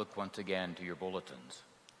you to look once again to your bulletins,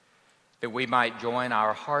 that we might join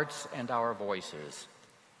our hearts and our voices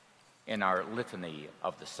in our litany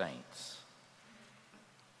of the saints.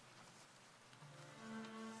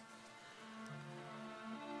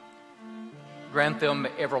 Grant them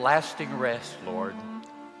everlasting rest, Lord,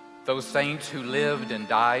 those saints who lived and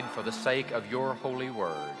died for the sake of your holy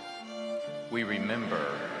word. We remember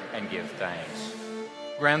and give thanks.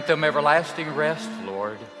 Grant them everlasting rest,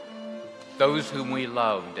 Lord, those whom we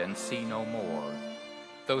loved and see no more,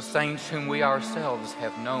 those saints whom we ourselves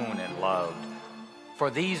have known and loved. For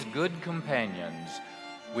these good companions,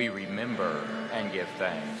 we remember and give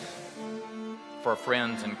thanks. For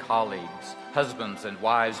friends and colleagues, husbands and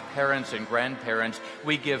wives, parents and grandparents,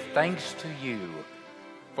 we give thanks to you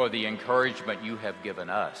for the encouragement you have given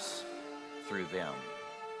us through them.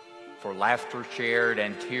 For laughter shared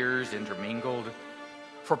and tears intermingled,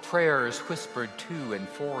 for prayers whispered to and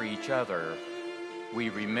for each other, we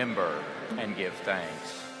remember and give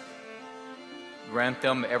thanks. Grant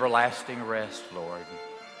them everlasting rest, Lord,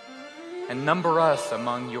 and number us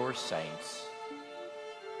among your saints.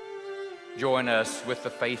 Join us with the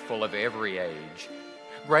faithful of every age.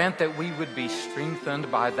 Grant that we would be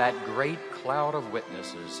strengthened by that great cloud of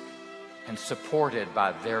witnesses and supported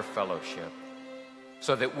by their fellowship,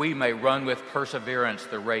 so that we may run with perseverance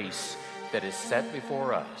the race that is set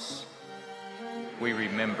before us. We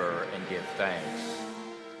remember and give thanks.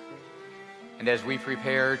 And as we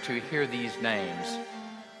prepare to hear these names,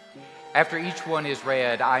 after each one is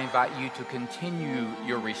read, I invite you to continue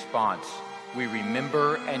your response. We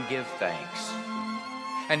remember and give thanks.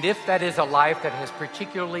 And if that is a life that has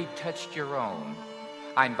particularly touched your own,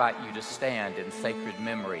 I invite you to stand in sacred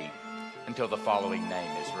memory until the following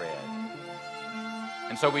name is read.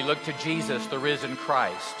 And so we look to Jesus, the risen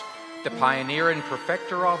Christ, the pioneer and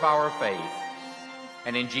perfecter of our faith.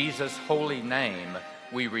 And in Jesus' holy name,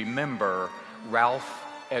 we remember Ralph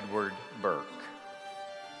Edward Burke.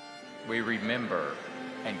 We remember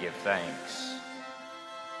and give thanks.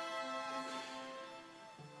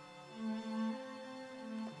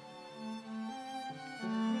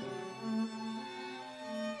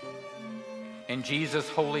 In Jesus'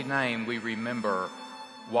 holy name, we remember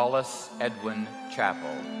Wallace Edwin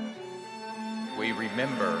Chappell. We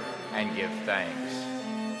remember and give thanks.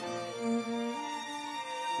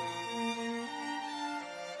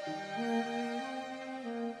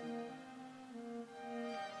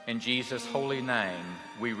 In Jesus' holy name,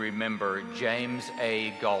 we remember James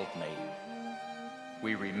A. Galtney.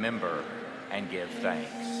 We remember and give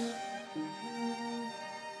thanks.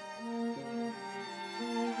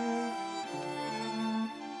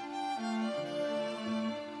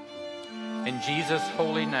 In Jesus'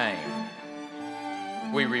 holy name,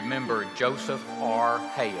 we remember Joseph R.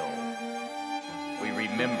 Hale. We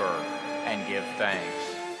remember and give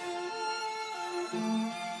thanks.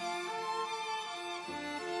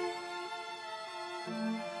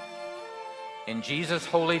 In Jesus'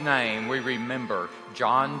 holy name, we remember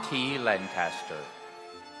John T. Lancaster.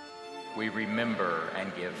 We remember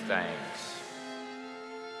and give thanks.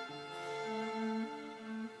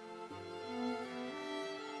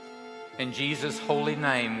 In Jesus' holy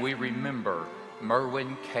name, we remember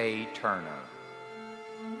Merwin K. Turner.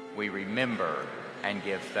 We remember and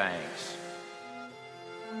give thanks.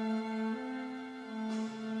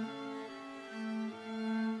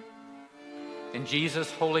 In Jesus'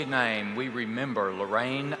 holy name, we remember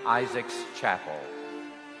Lorraine Isaacs Chapel.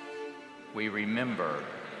 We remember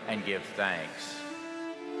and give thanks.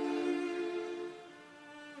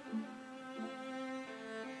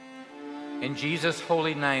 In Jesus'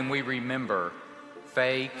 holy name, we remember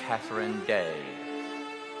Faye Catherine Day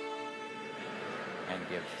and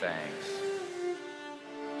give thanks.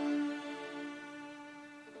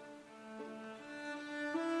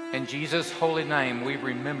 In Jesus' holy name, we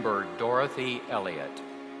remember Dorothy Elliott.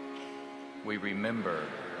 We remember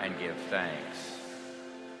and give thanks.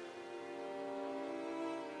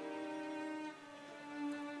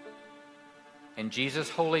 In Jesus'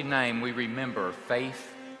 holy name, we remember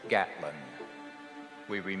Faith Gatlin.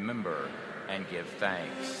 We remember and give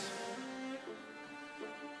thanks.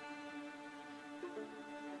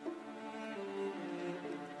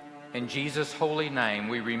 In Jesus' holy name,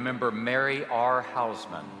 we remember Mary R.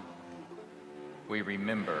 Hausman. We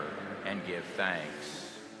remember and give thanks.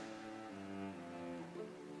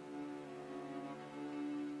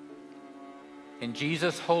 In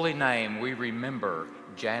Jesus' holy name, we remember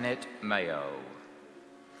Janet Mayo.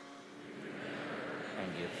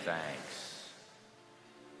 And give thanks.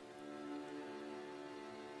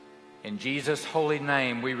 In Jesus' holy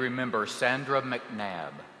name, we remember Sandra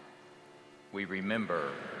McNabb. We remember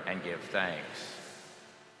and give thanks.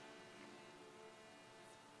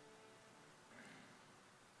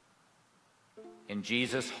 In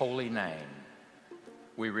Jesus' holy name,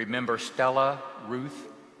 we remember Stella Ruth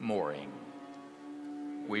Mooring.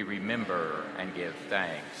 We remember and give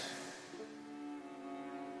thanks.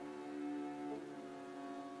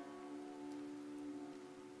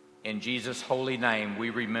 In Jesus' holy name, we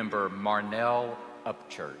remember Marnell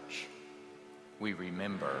Upchurch. We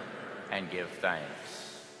remember and give thanks.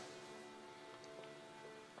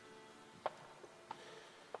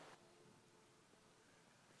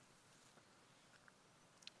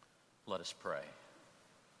 Let us pray.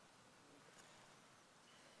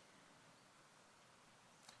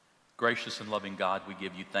 Gracious and loving God, we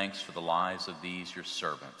give you thanks for the lives of these, your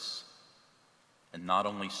servants. And not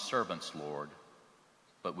only servants, Lord,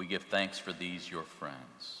 but we give thanks for these, your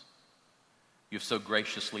friends. You've so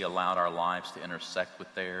graciously allowed our lives to intersect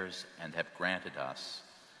with theirs and have granted us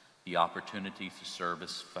the opportunity to serve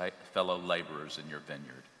as fellow laborers in your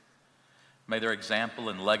vineyard. May their example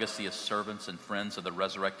and legacy as servants and friends of the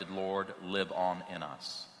resurrected Lord live on in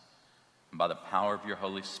us. And by the power of your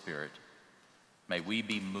Holy Spirit, may we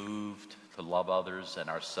be moved to love others and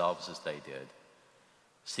ourselves as they did,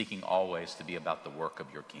 seeking always to be about the work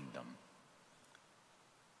of your kingdom.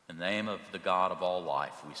 In the name of the God of all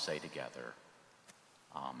life, we say together,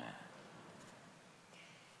 Amen.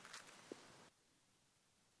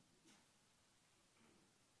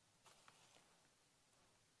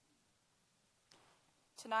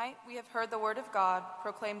 Tonight, we have heard the word of God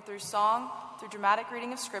proclaimed through song, through dramatic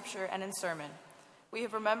reading of scripture, and in sermon. We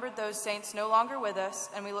have remembered those saints no longer with us,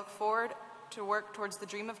 and we look forward to work towards the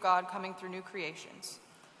dream of God coming through new creations.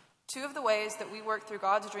 Two of the ways that we work through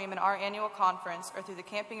God's dream in our annual conference are through the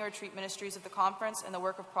camping and retreat ministries of the conference and the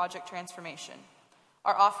work of Project Transformation.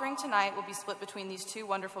 Our offering tonight will be split between these two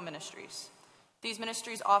wonderful ministries. These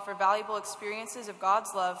ministries offer valuable experiences of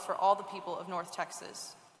God's love for all the people of North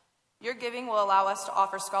Texas. Your giving will allow us to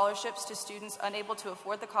offer scholarships to students unable to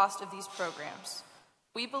afford the cost of these programs.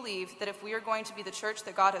 We believe that if we are going to be the church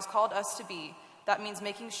that God has called us to be, that means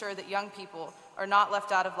making sure that young people are not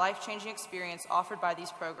left out of life-changing experience offered by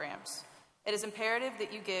these programs. It is imperative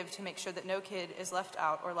that you give to make sure that no kid is left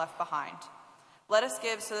out or left behind. Let us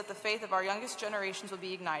give so that the faith of our youngest generations will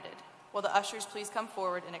be ignited. Will the ushers please come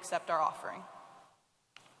forward and accept our offering?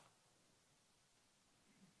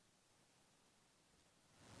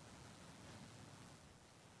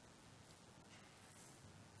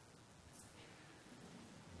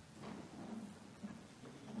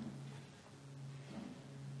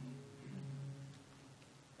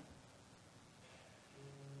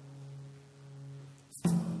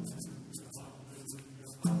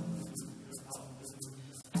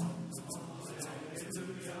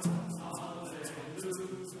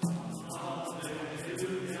 Hallelujah, hallelujah.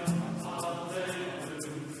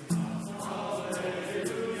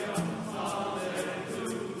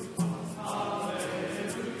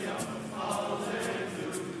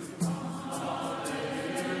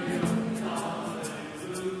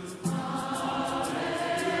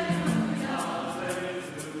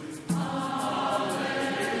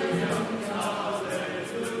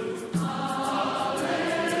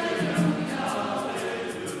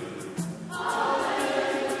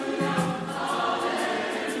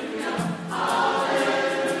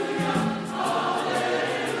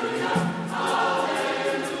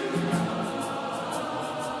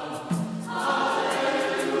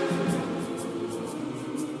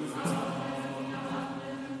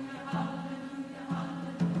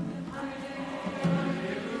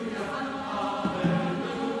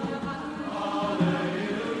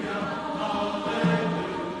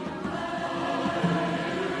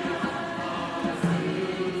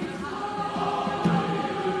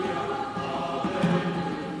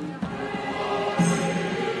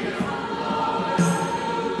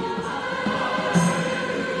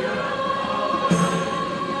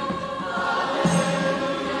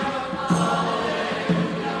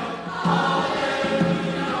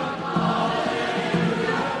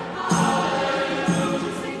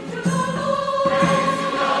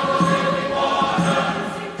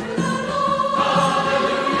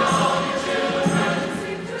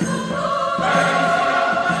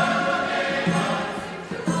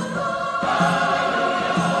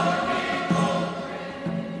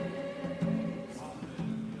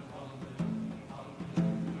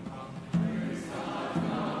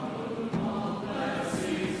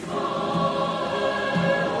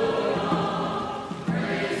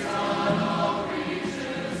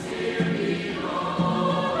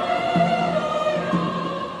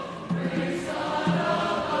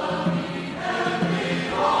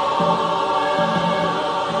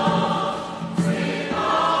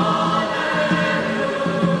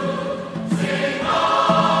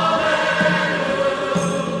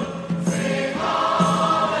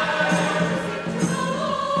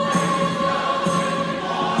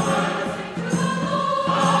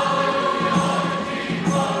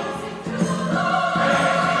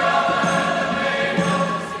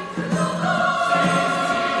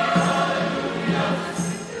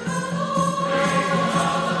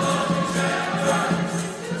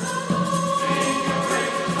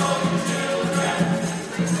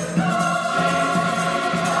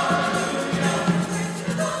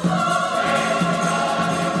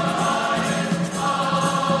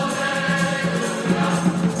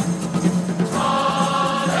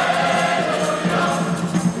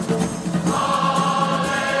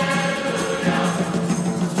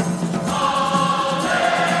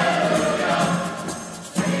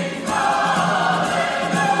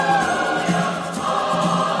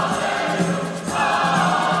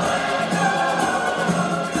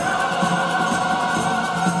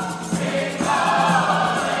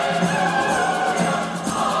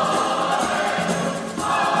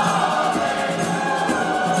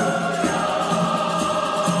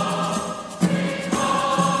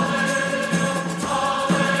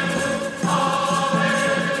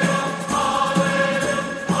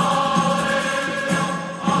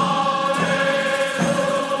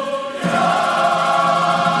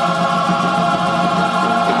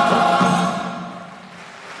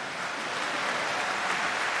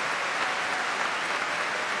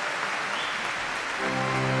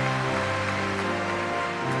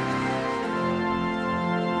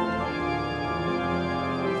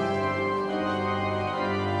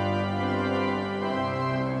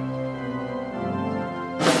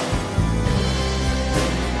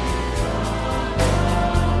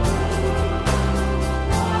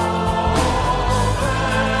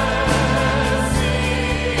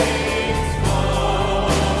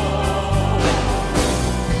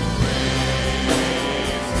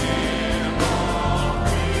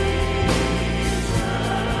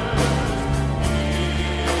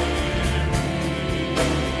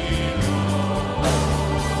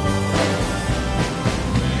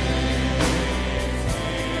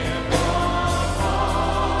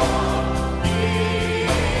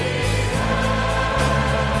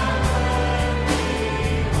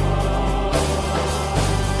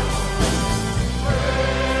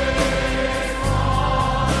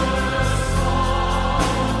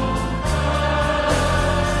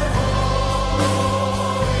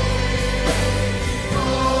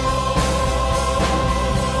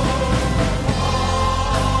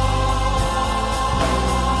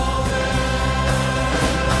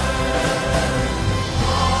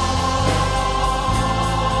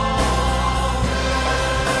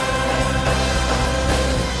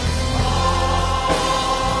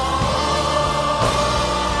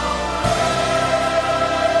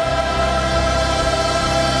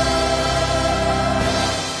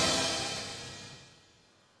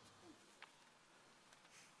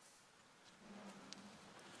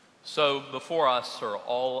 So before us are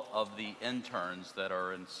all of the interns that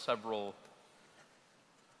are in several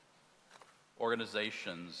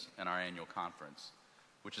organizations in our annual conference,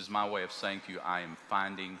 which is my way of saying to you, I am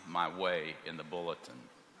finding my way in the bulletin.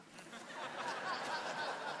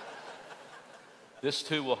 This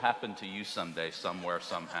too will happen to you someday, somewhere,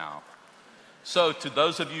 somehow. So to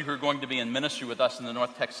those of you who are going to be in ministry with us in the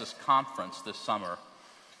North Texas Conference this summer,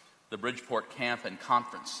 the Bridgeport Camp and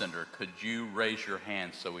Conference Center, could you raise your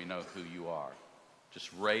hand so we know who you are? Just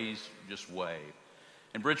raise, just wave.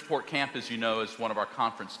 And Bridgeport Camp, as you know, is one of our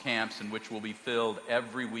conference camps in which will be filled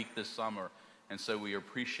every week this summer. And so we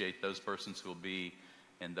appreciate those persons who will be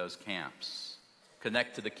in those camps.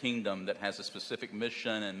 Connect to the Kingdom that has a specific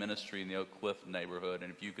mission and ministry in the Oak Cliff neighborhood.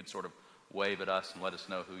 And if you could sort of wave at us and let us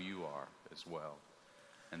know who you are as well.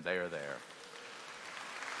 And they are there.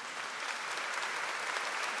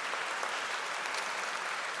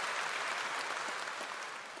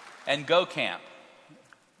 And Go Camp.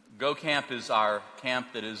 Go Camp is our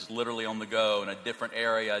camp that is literally on the go in a different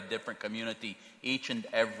area, a different community, each and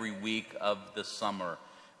every week of the summer.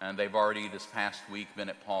 And they've already this past week been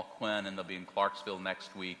at Paul Quinn, and they'll be in Clarksville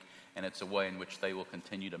next week. And it's a way in which they will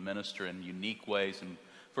continue to minister in unique ways and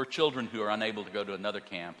for children who are unable to go to another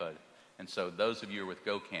camp. And so those of you who are with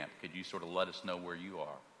Go Camp, could you sort of let us know where you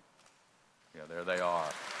are? Yeah, there they are.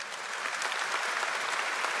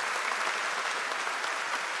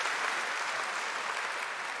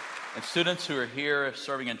 And students who are here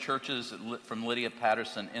serving in churches from Lydia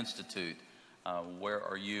Patterson Institute, where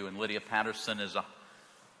are you? And Lydia Patterson is a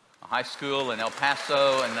high school in El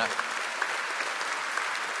Paso, and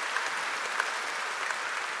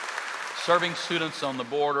serving students on the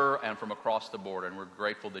border and from across the border. And we're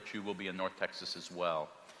grateful that you will be in North Texas as well.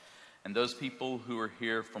 And those people who are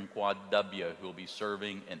here from Quad W who will be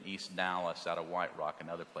serving in East Dallas, out of White Rock and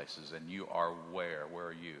other places. And you are where? Where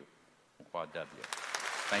are you? Quad W.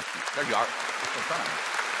 Thank you. There you are. It's so fun.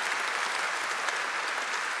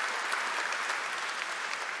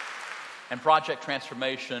 And Project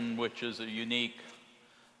Transformation, which is a unique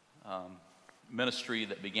ministry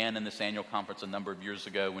that began in this annual conference a number of years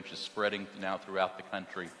ago, which is spreading now throughout the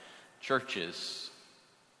country. Churches,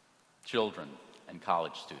 children, and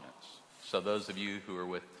college students. So those of you who are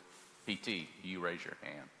with PT, you raise your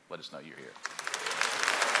hand. Let us know you're here.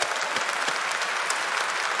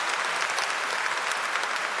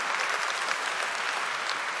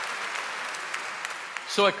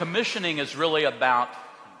 So a commissioning is really about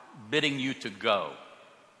bidding you to go.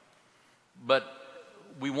 But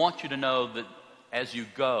we want you to know that as you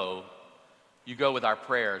go with our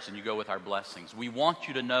prayers and you go with our blessings. We want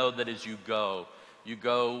you to know that as you go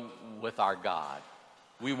with our God.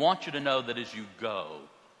 We want you to know that as you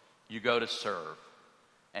go to serve.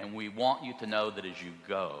 And we want you to know that as you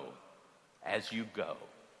go,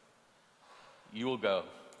 you will go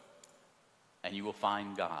and you will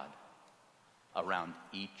find God around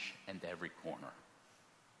each and every corner.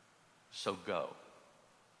 So go.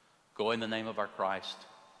 Go in the name of our Christ.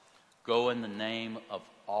 Go in the name of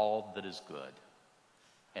all that is good.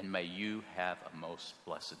 And may you have a most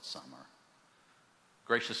blessed summer.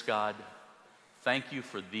 Gracious God, thank you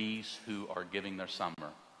for these who are giving their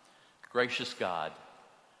summer. Gracious God,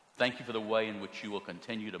 thank you for the way in which you will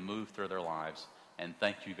continue to move through their lives. And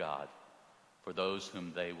thank you, God, for those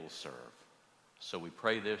whom they will serve. So we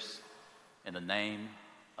pray this in the name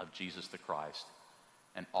of Jesus the Christ,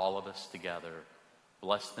 and all of us together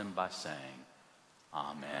bless them by saying,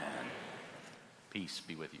 Amen. Peace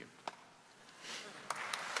be with you.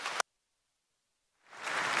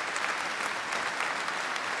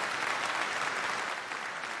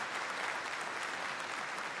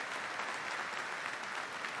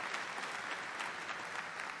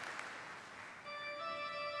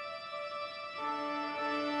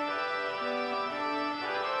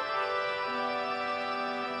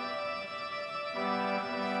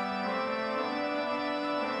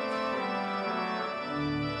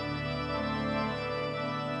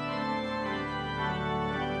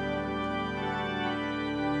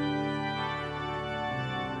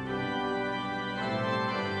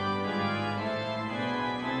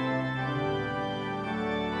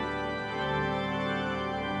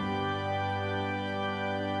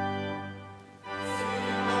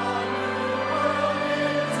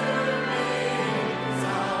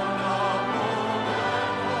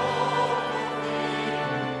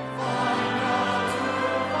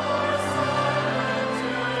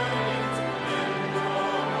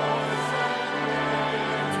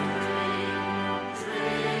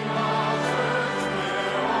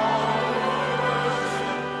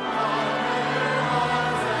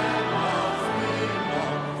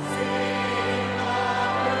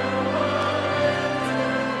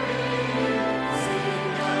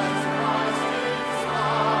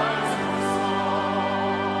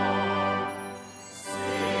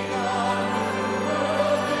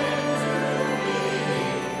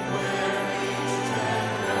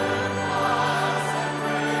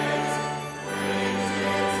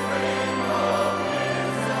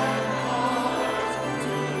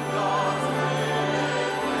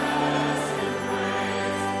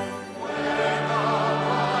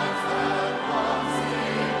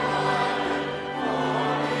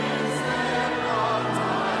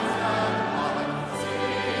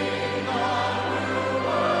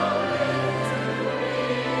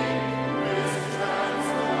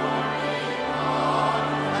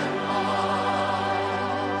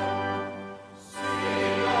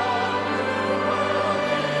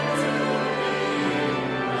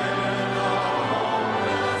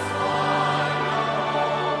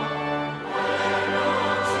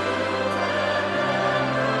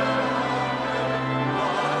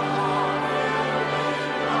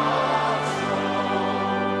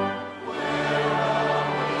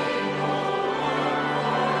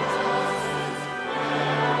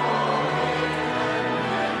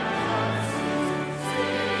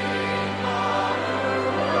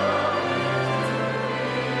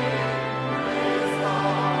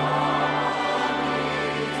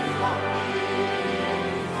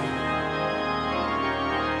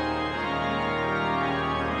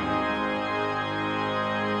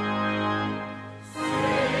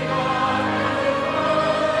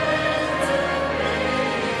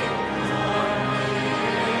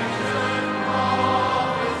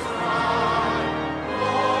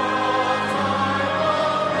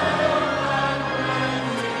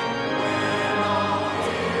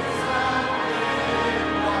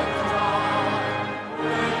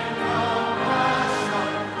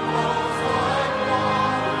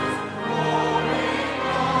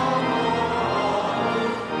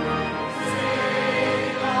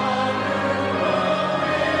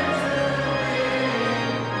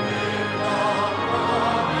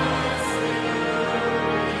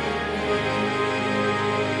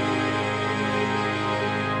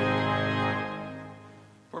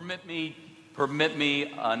 permit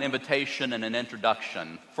me an invitation and an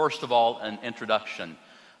introduction. First of all, an introduction.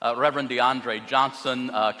 Reverend DeAndre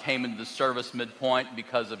Johnson came into the service midpoint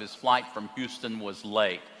because of his flight from Houston was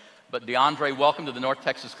late. But DeAndre, welcome to the North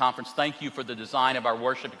Texas Conference. Thank you for the design of our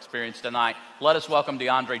worship experience tonight. Let us welcome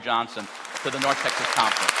DeAndre Johnson to the North Texas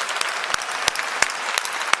Conference.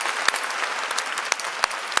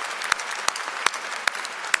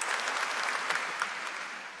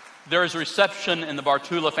 There is a reception in the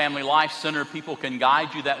Bartula Family Life Center. People can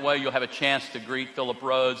guide you that way. You'll have a chance to greet Philip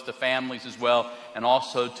Rhodes, the families as well, and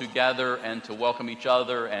also to gather and to welcome each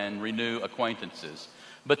other and renew acquaintances.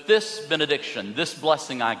 But this benediction, this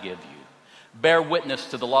blessing I give you, bear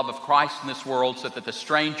witness to the love of Christ in this world so that the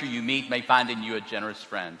stranger you meet may find in you a generous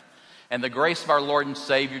friend. And the grace of our Lord and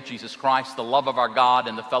Savior, Jesus Christ, the love of our God,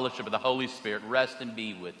 and the fellowship of the Holy Spirit rest and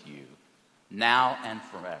be with you now and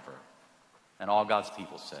forever. And all God's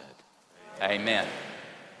people said, Amen.